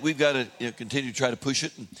 Yet we've got to continue to try to push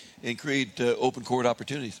it and create open court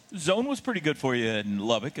opportunities. Zone was pretty good for you in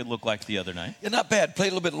Lubbock, it looked like the other night. Yeah, not bad.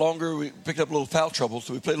 Played a little bit longer. We picked up a little foul trouble,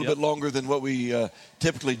 so we played a little bit longer than what we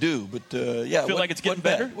typically do. But, feel like it's getting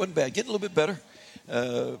better? Wasn't bad. Getting a little bit better.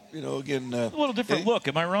 again, a little different look.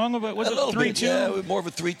 Am I wrong? Was it 3-2? Yeah, more of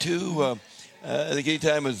a 3-2. I think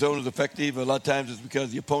anytime a zone is effective, a lot of times it's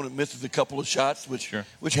because the opponent misses a couple of shots, which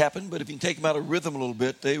happened. But if you can take them out of rhythm a little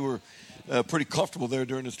bit, they were pretty comfortable there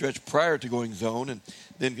during the stretch prior to going zone. And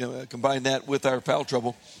then combine that with our foul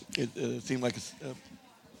trouble, it seemed like a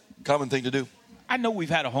common thing to do. I know we've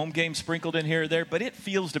had a home game sprinkled in here or there, but it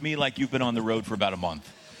feels to me like you've been on the road for about a month.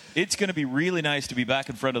 It's going to be really nice to be back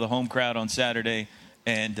in front of the home crowd on Saturday.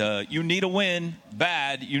 And you need a win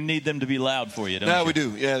bad. You need them to be loud for you, don't you? No, we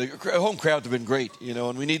do. Yeah, the home crowds have been great,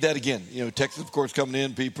 and we need that again. Texas, of course, coming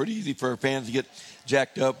in, be pretty easy for our fans to get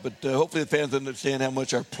jacked up. But hopefully the fans understand how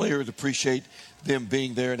much our players appreciate them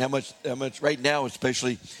being there and how much right now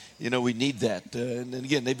especially, we need that. And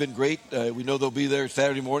again, they've been great. We know they'll be there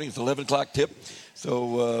Saturday morning. It's 11 o'clock tip.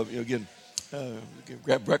 So,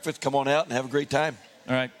 grab breakfast, come on out, and have a great time.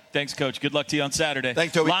 All right. Thanks, Coach. Good luck to you on Saturday.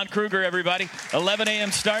 Thanks, Toby. Lon Kruger, everybody. 11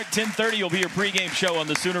 a.m. start, 10:30 will be your pregame show on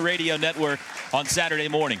the Sooner Radio Network on Saturday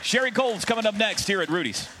morning. Sherry Cole's coming up next here at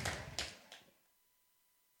Rudy's.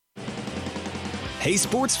 Hey,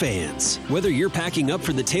 sports fans. Whether you're packing up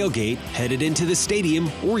for the tailgate, headed into the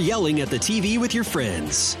stadium, or yelling at the TV with your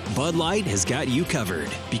friends, Bud Light has got you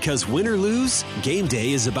covered. Because win or lose, game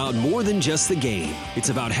day is about more than just the game. It's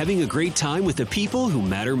about having a great time with the people who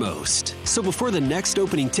matter most. So before the next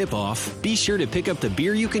opening tip-off, be sure to pick up the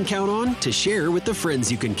beer you can count on to share with the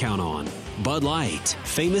friends you can count on. Bud Light,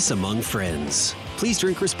 famous among friends. Please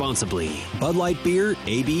drink responsibly. Bud Light Beer,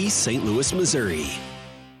 AB, St. Louis, Missouri.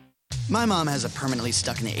 My mom has a permanently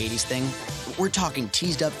stuck in the 80s thing. We're talking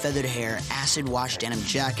teased up feathered hair, acid wash denim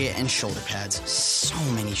jacket, and shoulder pads. So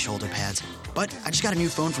many shoulder pads. But I just got a new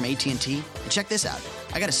phone from AT&T, and check this out.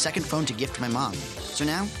 I got a second phone to gift to my mom. So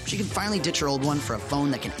now she can finally ditch her old one for a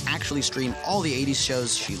phone that can actually stream all the 80s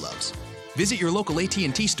shows she loves. Visit your local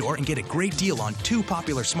AT&T store and get a great deal on 2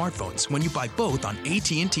 popular smartphones when you buy both on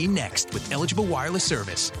AT&T Next with eligible wireless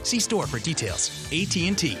service. See store for details.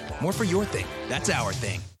 AT&T. More for your thing. That's our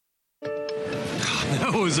thing.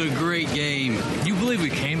 That was a great game. Can you believe we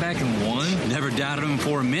came back and won? Never doubted them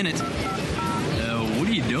for a minute. What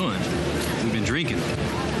are you doing? We've been drinking.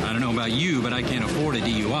 I don't know about you, but I can't afford a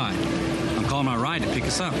DUI. I'm calling my ride to pick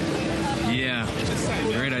us up. Yeah,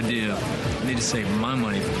 great idea. I need to save my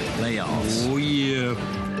money for layoffs. Oh, yeah.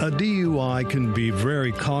 A DUI can be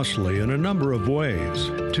very costly in a number of ways.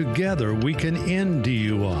 Together, we can end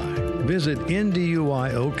DUI. Visit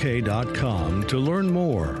NDUIOK.com to learn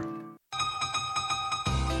more.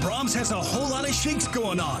 Brahms has a whole lot of shakes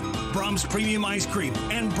going on. Brahms Premium Ice Cream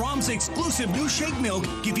and Brahms exclusive new shake milk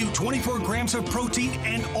give you 24 grams of protein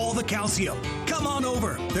and all the calcium. Come on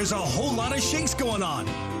over. There's a whole lot of shakes going on.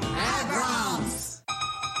 At Brahms.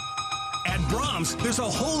 At Brahms, there's a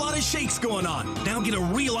whole lot of shakes going on. Now get a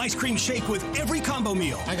real ice cream shake with every combo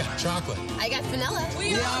meal. I got chocolate. I got vanilla.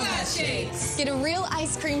 We all got shakes. Get a real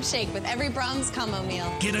ice cream shake with every Brahms combo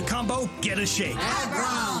meal. Get a combo, get a shake. At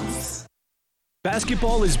Brahms.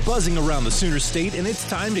 Basketball is buzzing around the Sooner State, and it's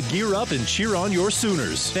time to gear up and cheer on your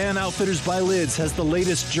Sooners. Fan Outfitters by Lids has the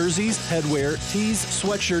latest jerseys, headwear, tees,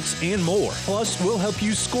 sweatshirts, and more. Plus, we'll help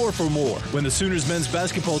you score for more. When the Sooners men's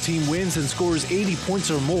basketball team wins and scores 80 points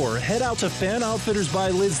or more, head out to Fan Outfitters by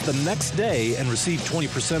Lids the next day and receive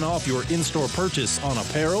 20% off your in-store purchase on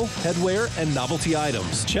apparel, headwear, and novelty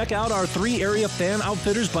items. Check out our 3 area Fan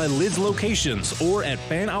Outfitters by Lids locations or at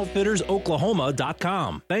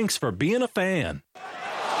fanoutfittersoklahoma.com. Thanks for being a fan.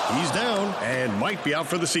 He's down and might be out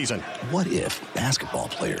for the season. What if basketball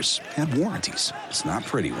players had warranties? It's not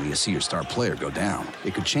pretty when you see your star player go down.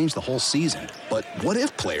 It could change the whole season. But what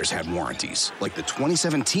if players had warranties? Like the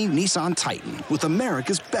 2017 Nissan Titan with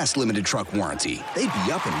America's best limited truck warranty. They'd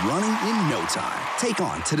be up and running in no time. Take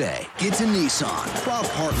on today. Get to Nissan, proud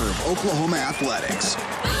partner of Oklahoma Athletics.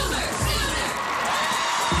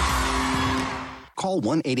 Call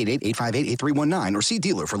 1-888-858-8319 or see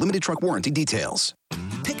dealer for limited truck warranty details.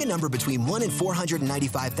 Pick a number between 1 and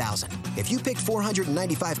 495,000. If you picked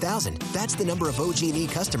 495,000, that's the number of OG&E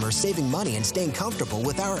customers saving money and staying comfortable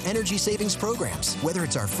with our energy savings programs. Whether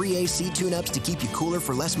it's our free AC tune-ups to keep you cooler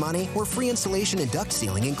for less money, or free installation and duct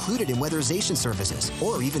sealing included in weatherization services,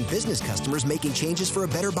 or even business customers making changes for a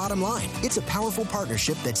better bottom line. It's a powerful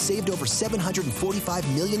partnership that saved over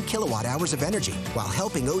 745 million kilowatt hours of energy while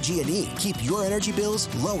helping OG&E keep your energy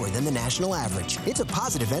bills lower than the national average. It's a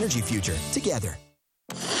positive energy future together.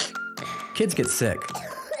 Kids get sick.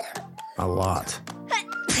 A lot.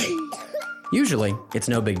 Usually, it's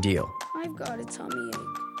no big deal. I've got a tummy ache.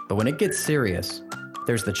 But when it gets serious,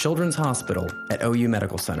 there's the Children's Hospital at OU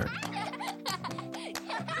Medical Center.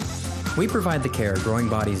 We provide the care growing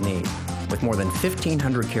bodies need. With more than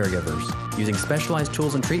 1,500 caregivers, using specialized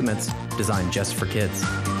tools and treatments designed just for kids.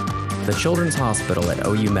 The Children's Hospital at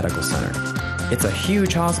OU Medical Center. It's a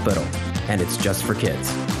huge hospital, and it's just for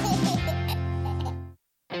kids.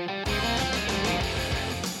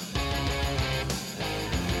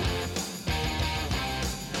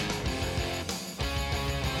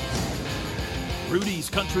 Rudy's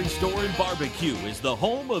Country Store and Barbecue is the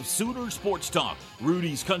home of Sooner Sports Talk.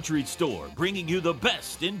 Rudy's Country Store, bringing you the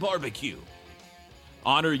best in barbecue.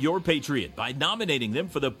 Honor your Patriot by nominating them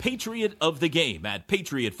for the Patriot of the Game at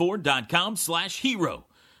patriotford.com/hero.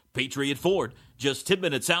 Patriot Ford, just 10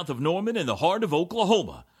 minutes south of Norman in the heart of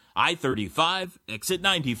Oklahoma. I-35, exit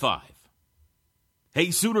 95. Hey,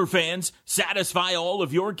 Sooner fans, satisfy all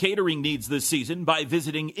of your catering needs this season by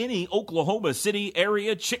visiting any Oklahoma City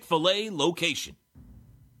area Chick-fil-A location.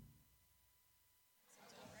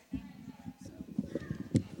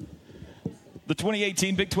 The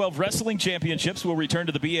 2018 Big 12 Wrestling Championships will return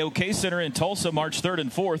to the BOK Center in Tulsa March 3rd and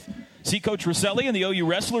 4th. See Coach Rosselli and the OU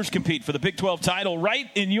wrestlers compete for the Big 12 title right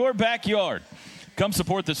in your backyard. Come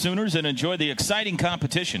support the Sooners and enjoy the exciting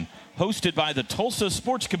competition hosted by the Tulsa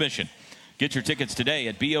Sports Commission. Get your tickets today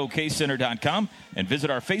at bokcenter.com and visit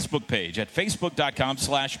our Facebook page at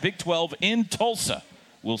facebook.com/Big12 in Tulsa.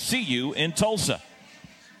 We'll see you in Tulsa.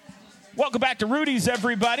 Welcome back to Rudy's,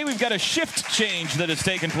 everybody. We've got a shift change that has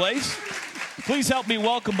taken place. Please help me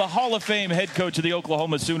welcome the Hall of Fame head coach of the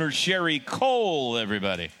Oklahoma Sooners, Sherri Coale,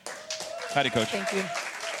 everybody. Howdy, Coach. Thank you.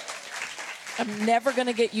 I'm never going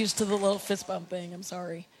to get used to the little fist bump thing. I'm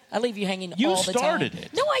sorry. I leave you hanging all the time. You started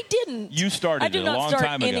it. No, I didn't. You started it a long time ago. I did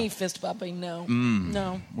not start any fist bumping, no.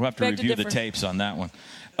 No. We'll have to review the tapes on that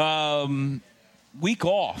one. Week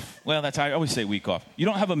off. Well, I always say week off. You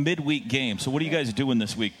don't have a midweek game, so what are you guys doing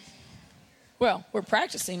this week? Well, we're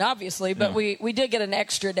practicing, obviously, but we did get an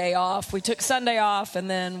extra day off. We took Sunday off and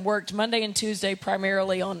then worked Monday and Tuesday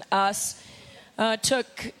primarily on us.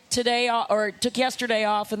 Took yesterday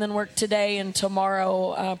off and then worked today and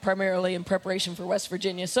tomorrow primarily in preparation for West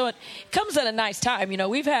Virginia. So it comes at a nice time. You know,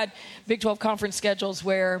 we've had Big 12 conference schedules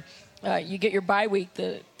where you get your bye week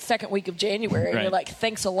the second week of January, and you're like,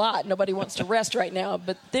 thanks a lot. Nobody wants to rest right now.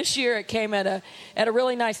 But this year it came at a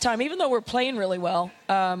really nice time. Even though we're playing really well,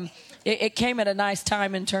 it came at a nice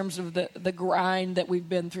time in terms of the grind that we've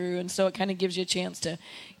been through. And so it kind of gives you a chance to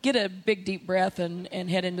get a big, deep breath and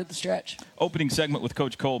head into the stretch. Opening segment with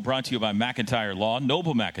Coach Coale brought to you by McIntyre Law.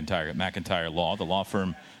 Noble McIntyre at McIntyre Law, the law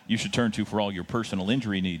firm you should turn to for all your personal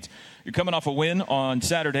injury needs. You're coming off a win on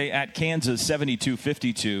Saturday at Kansas,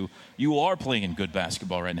 72-52. You are playing good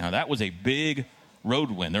basketball right now. That was a big road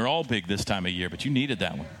win. They're all big this time of year, but you needed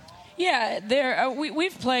that one. Yeah,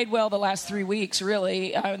 we've played well the last 3 weeks,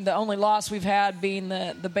 really. The only loss we've had being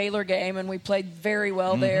the Baylor game, and we played very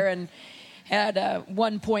well there and had a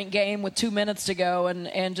 1-point game with 2 minutes to go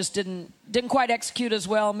and just didn't quite execute as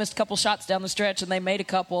well. Missed a couple shots down the stretch, and they made a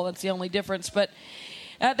couple. That's the only difference. But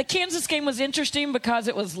the Kansas game was interesting because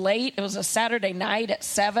it was late. It was a Saturday night at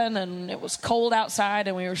 7, and it was cold outside,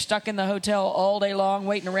 and we were stuck in the hotel all day long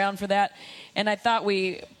waiting around for that. And I thought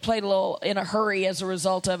we played a little in a hurry as a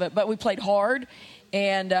result of it, but we played hard.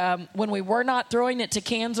 And when we were not throwing it to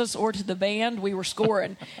Kansas or to the band, we were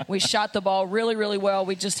scoring. We shot the ball really, really well.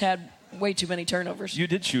 We just had way too many turnovers. You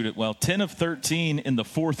did shoot it well. 10 of 13 in the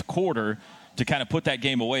fourth quarter to kind of put that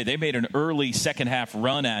game away. They made an early second-half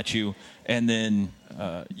run at you, and then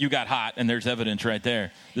you got hot, and there's evidence right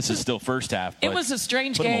there. This is still first half. It was a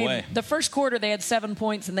strange game. The first quarter, they had 7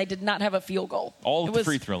 points, and they did not have a field goal. All at the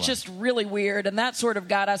free throw line. It was just really weird, and that sort of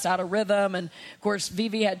got us out of rhythm. And, of course,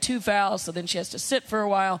 Vivi had 2 fouls, so then she has to sit for a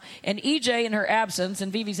while. And EJ, in her absence, in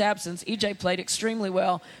Vivi's absence, EJ played extremely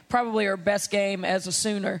well, probably her best game as a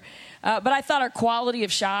Sooner. But I thought our quality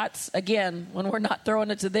of shots, again, when we're not throwing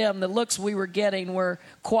it to them, the looks we were getting were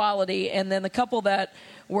quality. And then the couple that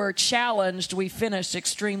were challenged, we finished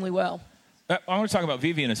extremely well. I want to talk about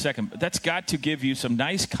Vivi in a second. But that's got to give you some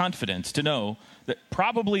nice confidence to know that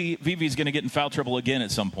probably Vivi's going to get in foul trouble again at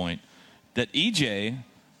some point, that EJ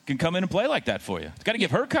can come in and play like that for you. It's got to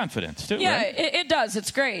give her confidence, too, yeah, right? it does.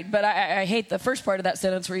 It's great. But I hate the first part of that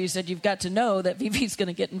sentence where you said you've got to know that Vivi's going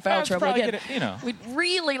to get in foul trouble again. We'd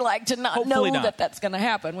really like to not know that that's going to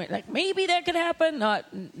happen. Maybe that could happen,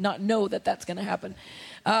 not know that that's going to happen.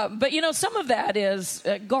 But, some of that is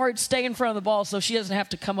guards stay in front of the ball so she doesn't have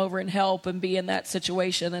to come over and help and be in that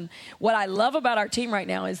situation. And what I love about our team right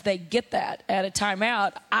now is they get that at a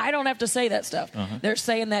timeout. I don't have to say that stuff. They're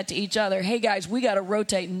saying that to each other. Hey, guys, we got to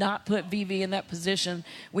rotate, not put Vivi in that position.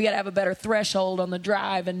 We got to have a better threshold on the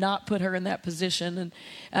drive and not put her in that position.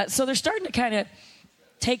 And so they're starting to kind of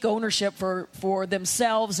take ownership for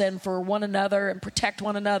themselves and for one another and protect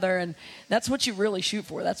one another. And that's what you really shoot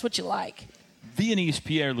for. That's what you like. Viennese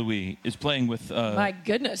Pierre-Louis is playing with my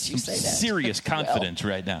goodness, you say that. Serious confidence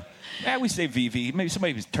right now. Yeah, we say VV. Maybe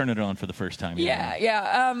somebody's turning it on for the first time. Yeah.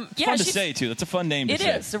 It's fun to say, too. That's a fun name to say.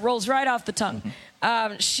 It is. It rolls right off the tongue.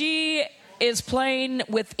 She is playing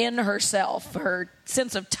within herself. Her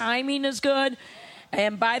sense of timing is good.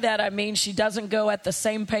 And by that, I mean she doesn't go at the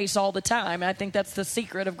same pace all the time. I think that's the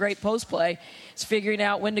secret of great post play. It's figuring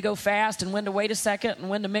out when to go fast and when to wait a second and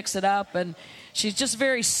when to mix it up. And she's just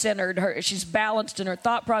very centered. She's balanced in her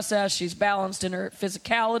thought process. She's balanced in her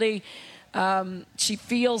physicality. She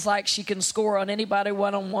feels like she can score on anybody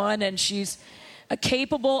one-on-one, and she's a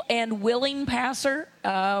capable and willing passer,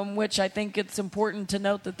 which I think it's important to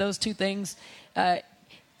note that those two things,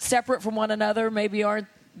 separate from one another, maybe aren't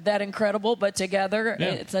that incredible, but together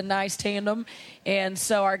it's a nice tandem. And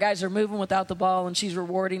so our guys are moving without the ball, and she's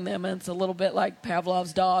rewarding them. And it's a little bit like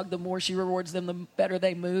Pavlov's dog. The more she rewards them, the better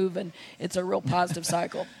they move, and it's a real positive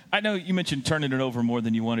cycle. I know you mentioned turning it over more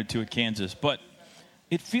than you wanted to at Kansas, but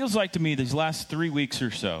it feels like to me these last 3 weeks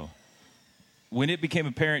or so, when it became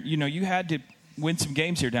apparent, you had to win some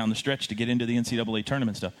games here down the stretch to get into the NCAA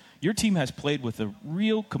tournament stuff. Your team has played with a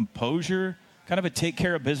real composure, kind of a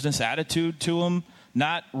take-care-of-business attitude to them.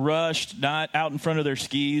 Not rushed, not out in front of their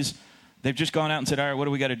skis. They've just gone out and said, all right, what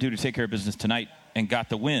do we got to do to take care of business tonight, and got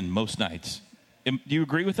the win most nights. Do you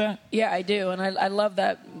agree with that? Yeah, I do, and I love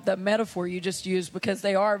that metaphor you just used, because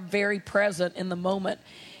they are very present in the moment.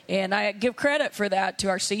 And I give credit for that to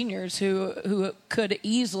our seniors who could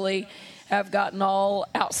easily have gotten all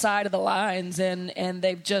outside of the lines, and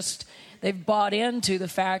they've bought into the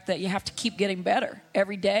fact that you have to keep getting better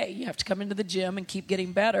every day. You have to come into the gym and keep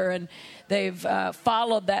getting better. And they've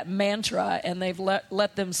followed that mantra, and they've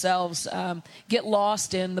let themselves get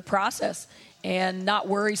lost in the process and not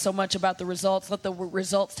worry so much about the results. Let the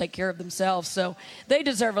results take care of themselves. So they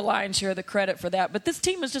deserve a lion's share of the credit for that. But this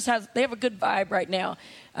team they have a good vibe right now.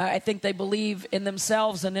 I think they believe in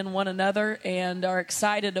themselves and in one another, and are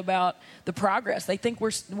excited about the progress. They think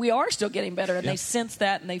we are still getting better, and they sense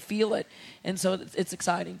that and they feel it, and so it's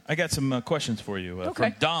exciting. I got some questions for you.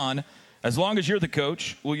 From Don. As long as you're the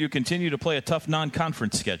coach, will you continue to play a tough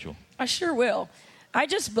non-conference schedule? I sure will. I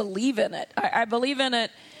just believe in it. I believe in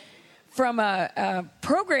it from a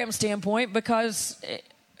program standpoint, because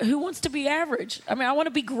who wants to be average? I mean, I want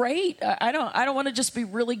to be great. I don't want to just be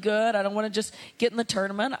really good. I don't want to just get in the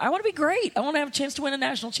tournament. I want to be great. I want to have a chance to win a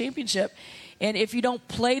national championship. And if you don't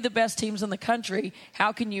play the best teams in the country,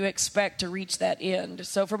 how can you expect to reach that end?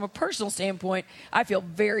 So from a personal standpoint, I feel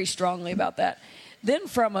very strongly about that. Then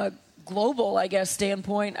from a global,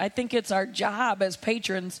 standpoint, I think it's our job as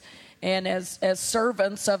patrons and as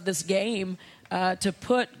servants of this game to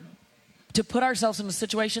put ourselves in a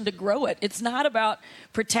situation to grow it. It's not about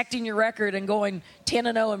protecting your record and going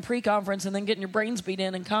 10-0 in pre-conference and then getting your brains beat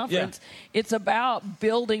in conference. Yeah. It's about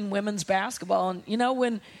building women's basketball.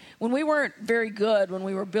 And, when we weren't very good, when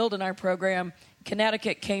we were building our program,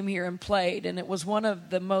 Connecticut came here and played, and it was one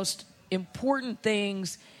of the most important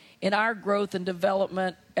things in our growth and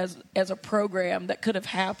development as a program that could have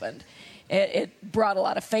happened. It brought a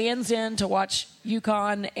lot of fans in to watch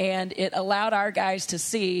UConn, and it allowed our guys to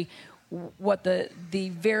see what the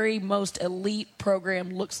very most elite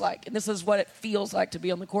program looks like. And this is what it feels like to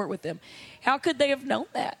be on the court with them. How could they have known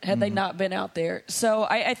that had they not been out there? So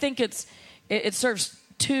I think it serves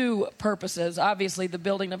two purposes. Obviously, the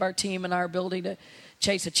building of our team and our ability to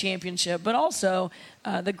chase a championship, but also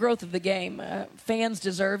the growth of the game. Fans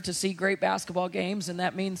deserve to see great basketball games, and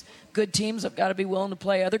that means good teams have got to be willing to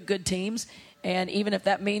play other good teams. And even if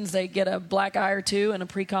that means they get a black eye or two and a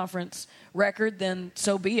pre-conference record, then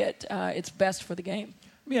so be it. It's best for the game.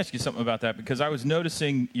 Let me ask you something about that, because I was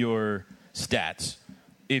noticing your stats.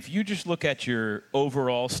 If you just look at your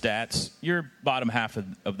overall stats, you're bottom half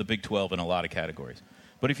of the Big 12 in a lot of categories.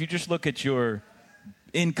 But if you just look at your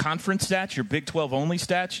in-conference stats, your Big 12 only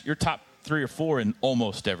stats, you're top 3 or 4 in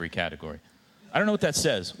almost every category. I don't know what that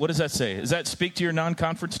says. What does that say? Does that speak to your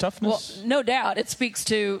non-conference toughness? Well, no doubt. It speaks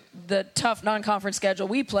to the tough non-conference schedule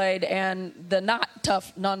we played and the not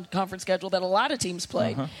tough non-conference schedule that a lot of teams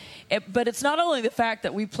played. But it's not only the fact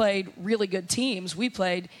that we played really good teams. We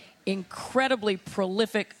played incredibly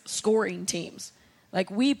prolific scoring teams. Like,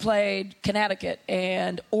 we played Connecticut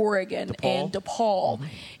and Oregon and DePaul.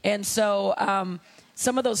 And so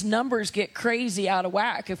some of those numbers get crazy out of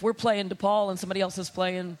whack. If we're playing DePaul and somebody else is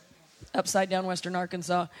playing upside down Western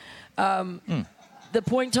Arkansas, the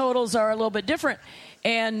point totals are a little bit different.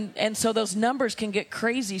 And so those numbers can get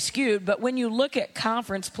crazy skewed. But when you look at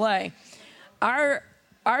conference play, our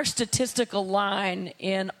our statistical line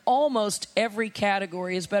in almost every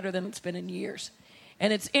category is better than it's been in years.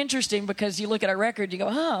 And it's interesting because you look at our record, you go,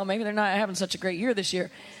 oh, maybe they're not having such a great year this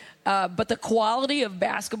year. But the quality of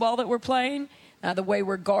basketball that we're playing, the way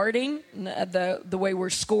we're guarding, the way we're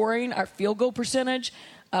scoring, our field goal percentage,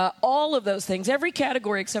 all of those things, every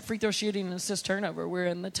category except free throw shooting and assist turnover, we're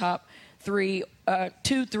in the top 3,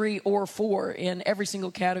 2, 3, or 4 in every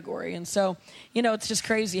single category. And so, it's just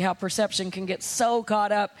crazy how perception can get so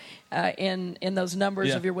caught up in those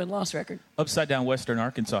numbers of your win-loss record. Upside Down Western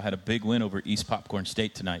Arkansas had a big win over East Popcorn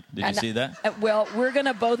State tonight. Did you see that? Well, we're going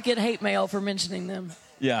to both get hate mail for mentioning them.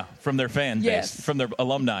 Yeah, from their fan base, from their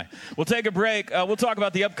alumni. We'll take a break. We'll talk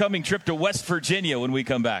about the upcoming trip to West Virginia when we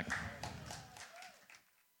come back.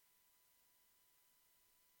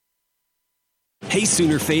 Hey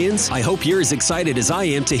Sooner fans, I hope you're as excited as I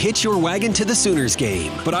am to hitch your wagon to the Sooners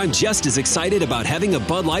game. But I'm just as excited about having a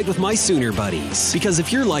Bud Light with my Sooner buddies. Because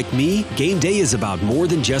if you're like me, game day is about more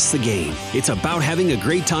than just the game. It's about having a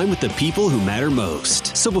great time with the people who matter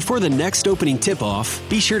most. So before the next opening tip-off,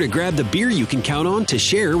 be sure to grab the beer you can count on to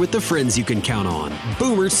share with the friends you can count on.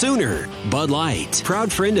 Boomer Sooner, Bud Light,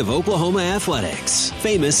 proud friend of Oklahoma athletics,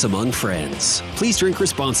 famous among friends. Please drink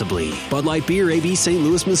responsibly. Bud Light Beer, AB, St.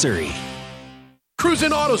 Louis, Missouri.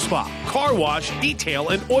 Cruisin' Auto Spa, car wash, detail,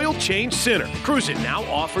 and oil change center. Cruisin' now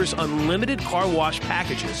offers unlimited car wash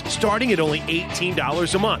packages starting at only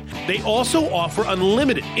 $18 a month. They also offer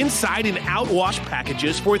unlimited inside and out wash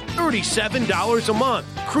packages for $37 a month.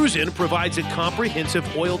 Cruisin' provides a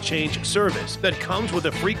comprehensive oil change service that comes with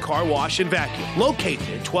a free car wash and vacuum. Located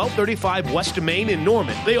at 1235 West Main in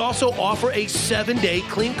Norman, they also offer a 7-day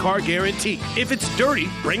clean car guarantee. If it's dirty,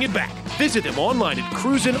 bring it back. Visit them online at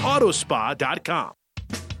cruisingautospa.com.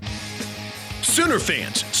 Sooner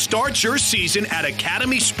fans, start your season at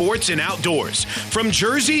Academy Sports and Outdoors. From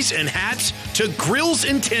jerseys and hats to grills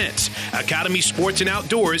and tents, Academy Sports and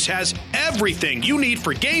Outdoors has everything you need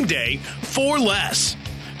for game day for less.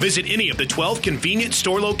 Visit any of the 12 convenience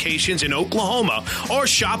store locations in Oklahoma or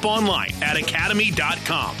shop online at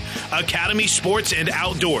academy.com. Academy Sports and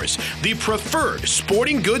Outdoors, the preferred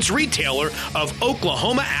sporting goods retailer of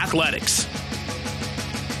Oklahoma athletics.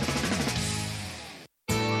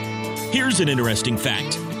 Here's an interesting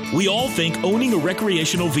fact. We all think owning a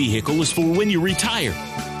recreational vehicle is for when you retire.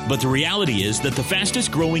 But the reality is that the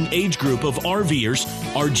fastest growing age group of RVers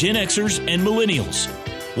are Gen Xers and Millennials.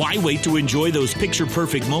 Why wait to enjoy those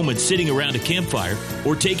picture-perfect moments sitting around a campfire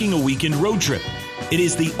or taking a weekend road trip? It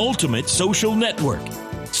is the ultimate social network.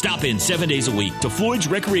 Stop in 7 days a week to Floyd's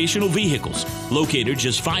Recreational Vehicles, located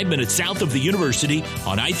just 5 minutes south of the university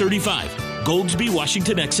on I-35, Goldsby,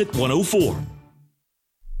 Washington exit 104.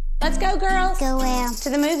 Let's go, girls. Go where? To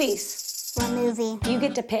the movies. What movie? You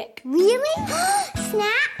get to pick. Really?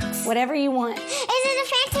 Snacks? Whatever you want. Is it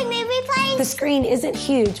a fancy movie place? The screen isn't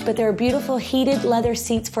huge, but there are beautiful heated leather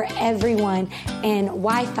seats for everyone and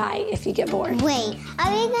Wi-Fi if you get bored. Wait,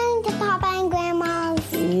 are we going to Papa and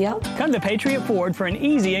Grandma's? Yep. Come to Patriot Ford for an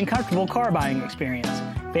easy and comfortable car buying experience.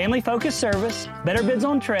 Family-focused service, better bids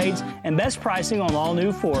on trades, and best pricing on all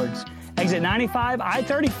new Fords. Exit 95,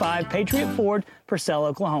 I-35, Patriot Ford, Purcell,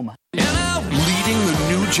 Oklahoma. Leading the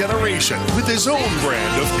new generation with his own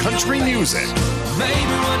brand of country music.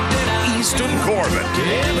 Easton Corbin.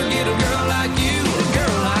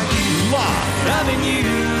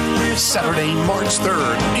 Live. Saturday, March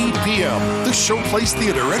 3rd, 8 p.m. The Showplace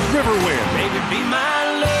Theater at Riverwind.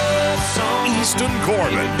 Easton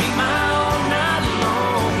Corbin.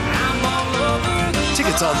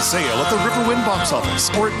 Tickets on sale at the Riverwind box office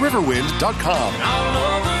or at riverwind.com.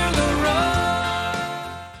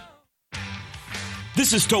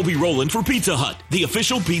 This is Toby Rowland for Pizza Hut, the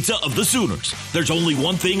official pizza of the Sooners. There's only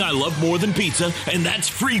one thing I love more than pizza, and that's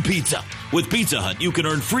free pizza. With Pizza Hut, you can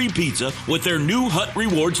earn free pizza with their new Hut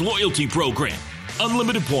Rewards loyalty program.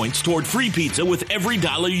 Unlimited points toward free pizza with every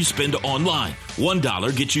dollar you spend online.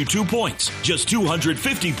 $1 gets you 2 points. Just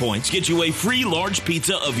 250 points get you a free large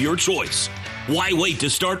pizza of your choice. Why wait to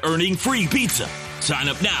start earning free pizza? Sign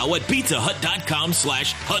up now at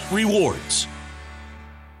pizzahut.com/Hut Rewards.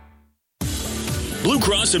 Blue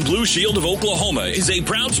Cross and Blue Shield of Oklahoma is a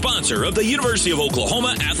proud sponsor of the University of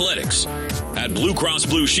Oklahoma Athletics. At Blue Cross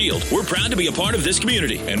Blue Shield, we're proud to be a part of this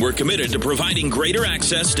community, and we're committed to providing greater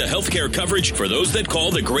access to healthcare coverage for those that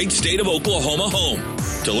call the great state of Oklahoma home.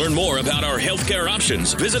 To learn more about our healthcare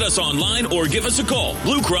options, visit us online or give us a call.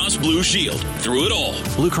 Blue Cross Blue Shield. Through it all.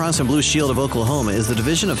 Blue Cross and Blue Shield of Oklahoma is the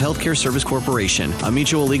division of Healthcare Service Corporation, a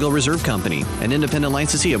mutual legal reserve company, an independent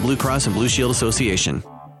licensee of Blue Cross and Blue Shield Association.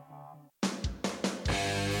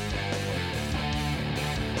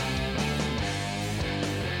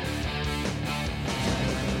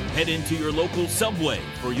 Head into your local Subway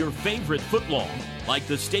for your favorite footlong, like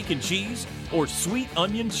the steak and cheese or sweet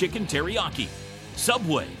onion chicken teriyaki.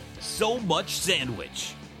 Subway, so much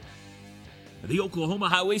sandwich. The Oklahoma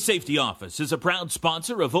Highway Safety Office is a proud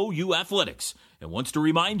sponsor of OU Athletics and wants to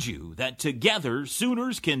remind you that together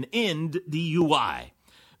Sooners can end DUI.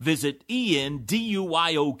 Visit enduyok.com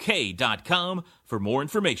for more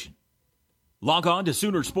information. Log on to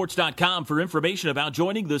Soonersports.com for information about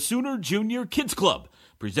joining the Sooner Junior Kids Club,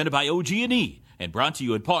 presented by OG&E and brought to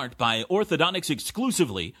you in part by Orthodontics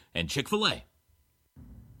Exclusively and Chick-fil-A.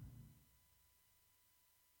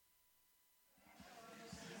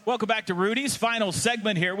 Welcome back to Rudy's final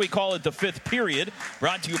segment here. We call it the fifth period,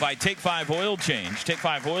 brought to you by Take 5 Oil Change. Take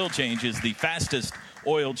 5 Oil Change is the fastest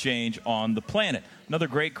oil change on the planet. Another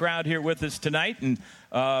great crowd here with us tonight, and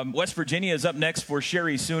West Virginia is up next for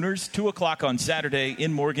Sherry Sooners, 2 o'clock on Saturday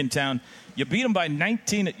in Morgantown. You beat them by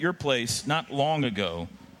 19 at your place not long ago.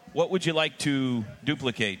 What would you like to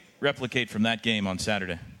replicate from that game on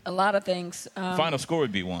Saturday? A lot of things. Final score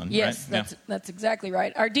would be 1, yes, right? That's exactly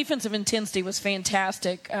right. Our defensive intensity was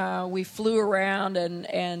fantastic. We flew around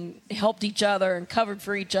and helped each other and covered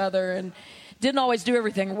for each other and didn't always do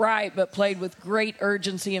everything right, but played with great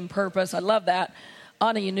urgency and purpose. I love that.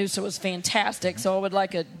 Ana Llanusa was fantastic, so I would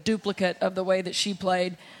like a duplicate of the way that she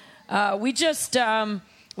played.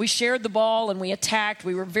 We shared the ball and we attacked.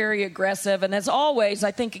 We were very aggressive. And as always,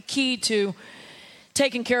 I think a key to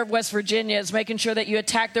taking care of West Virginia is making sure that you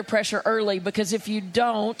attack their pressure early, because if you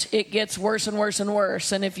don't, it gets worse and worse and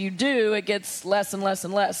worse. And if you do, it gets less and less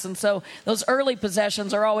and less. And so those early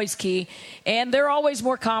possessions are always key. And they're always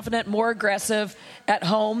more confident, more aggressive at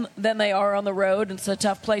home than they are on the road. It's a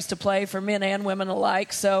tough place to play for men and women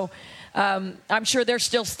alike. So I'm sure they're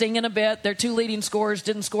still stinging a bit. Their 2 leading scorers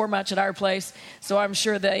didn't score much at our place, so I'm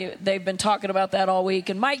sure they've been talking about that all week.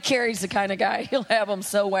 And Mike Carey's the kind of guy, he'll have them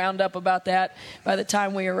so wound up about that by the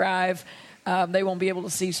time we arrive, they won't be able to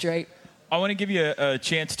see straight. I want to give you a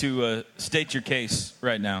chance to state your case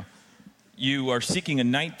right now. You are seeking a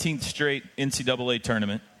 19th straight NCAA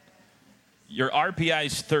tournament. Your RPI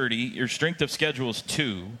is 30. Your strength of schedule is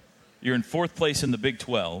 2. You're in 4th place in the Big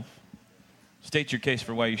 12. State your case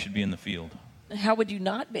for why you should be in the field. How would you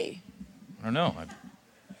not be? I don't know.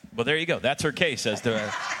 Well, there you go. That's her case as to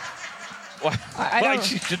why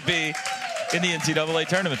she should be in the NCAA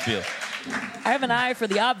tournament field. I have an eye for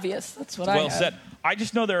the obvious. That's what I have. Well said. I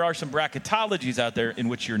just know there are some bracketologies out there in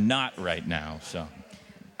which you're not right now. So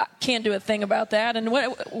I can't do a thing about that. And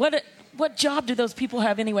what job do those people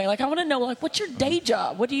have anyway? Like, I want to know, like, what's your day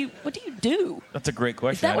job? What do you do? That's a great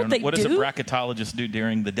question. Is that what they do? What does a bracketologist do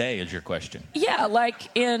during the day is your question. Yeah,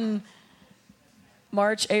 like in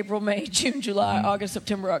March, April, May, June, July, August,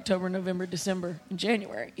 September, October, November, December, and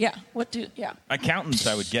January. Yeah. Accountants,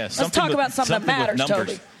 I would guess. Let's talk about something that matters, with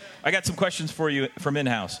numbers. Toby. I got some questions for you from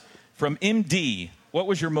in-house. From MD, what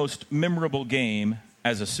was your most memorable game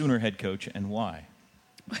as a Sooner head coach and why?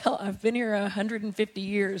 Well, I've been here 150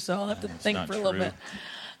 years, so I'll have to think for a little bit.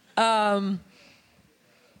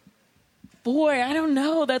 Boy, I don't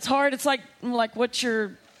know. That's hard. It's like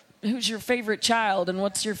who's your favorite child and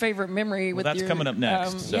what's your favorite memory? Well, that's coming up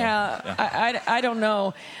next. I don't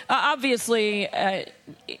know. Obviously,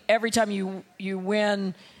 every time you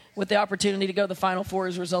win with the opportunity to go to the Final Four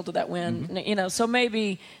as a result of that win. Mm-hmm. So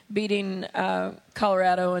maybe beating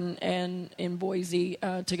Colorado and in Boise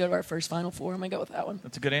to go to our first Final Four. I'm going to go with that one.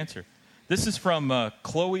 That's a good answer. This is from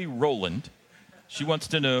Chloe Rowland. She wants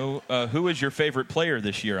to know who is your favorite player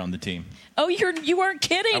this year on the team? Oh, you weren't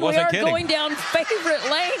kidding. I wasn't kidding. Going down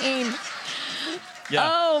favorite lane.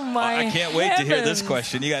 Yeah. Oh, my I can't wait to hear this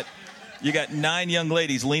question. You got 9 young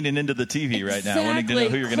ladies leaning into the TV right now, wanting to know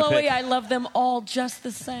who you're going to pick. Chloe, I love them all just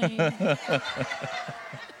the same.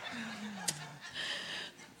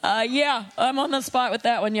 Yeah, I'm on the spot with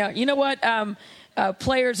that one. Yeah, you know what?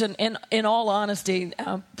 Players, in all honesty,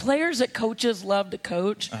 players that coaches love to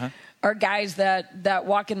coach are guys that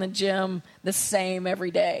walk in the gym the same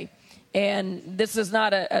every day. And this is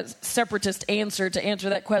not a separatist answer to answer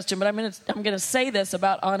that question, but I'm going to say this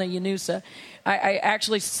about Ana Llanusa. I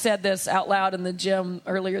actually said this out loud in the gym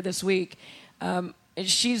earlier this week.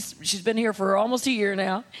 She's been here for almost a year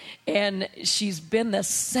now, and she's been the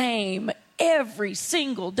same every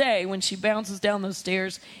single day when she bounces down those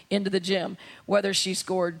stairs into the gym, whether she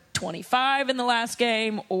scored 25 in the last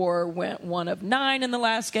game or went 1 of 9 in the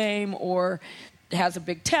last game or has a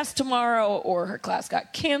big test tomorrow or her class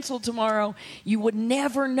got canceled tomorrow. You would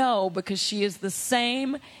never know because she is the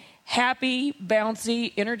same happy,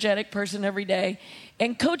 bouncy, energetic person every day.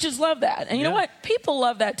 And coaches love that. And you know what? People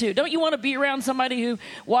love that too. Don't you want to be around somebody who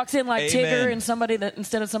walks in like Amen. Tigger and somebody that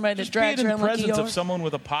instead of somebody that Just drags being in around the like presence Eeyore? of someone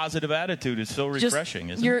with a positive attitude is so refreshing,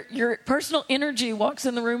 isn't your, it? Your personal energy walks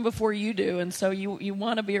in the room before you do, and so you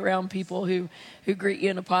want to be around people who greet you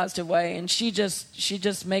in a positive way. And she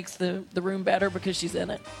just makes the room better because she's in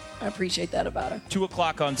it. I appreciate that about her. 2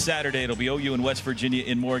 o'clock on Saturday. It'll be OU in West Virginia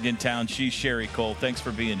in Morgantown. She's Sherry Cole. Thanks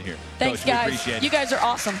for being here. Thanks, Coach, we guys. appreciate it. You guys are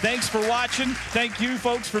awesome. Thanks for watching. Thank you,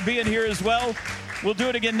 folks, for being here as well. We'll do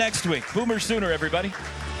it again next week. Boomer Sooner, everybody.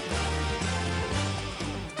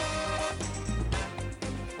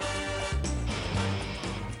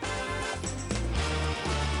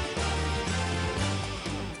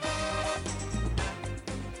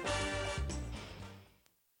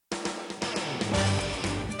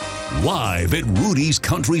 Live at Rudy's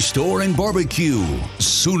Country Store and Barbecue,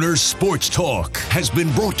 Sooner Sports Talk has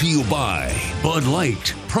been brought to you by Bud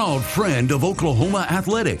Light, proud friend of Oklahoma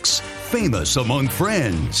athletics, famous among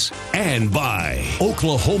friends, and by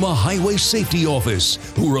Oklahoma Highway Safety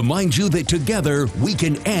Office, who reminds you that together we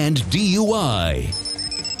can end DUI.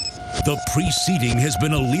 The preceding has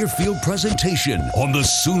been a Learfield presentation on the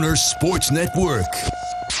Sooner Sports Network.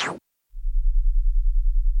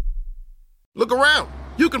 Look around.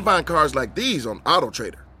 You can find cars like these on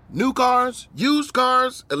AutoTrader. New cars, used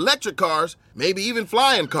cars, electric cars, maybe even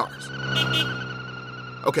flying cars.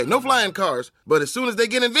 Okay, no flying cars, but as soon as they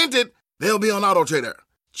get invented, they'll be on AutoTrader.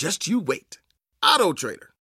 Just you wait. AutoTrader.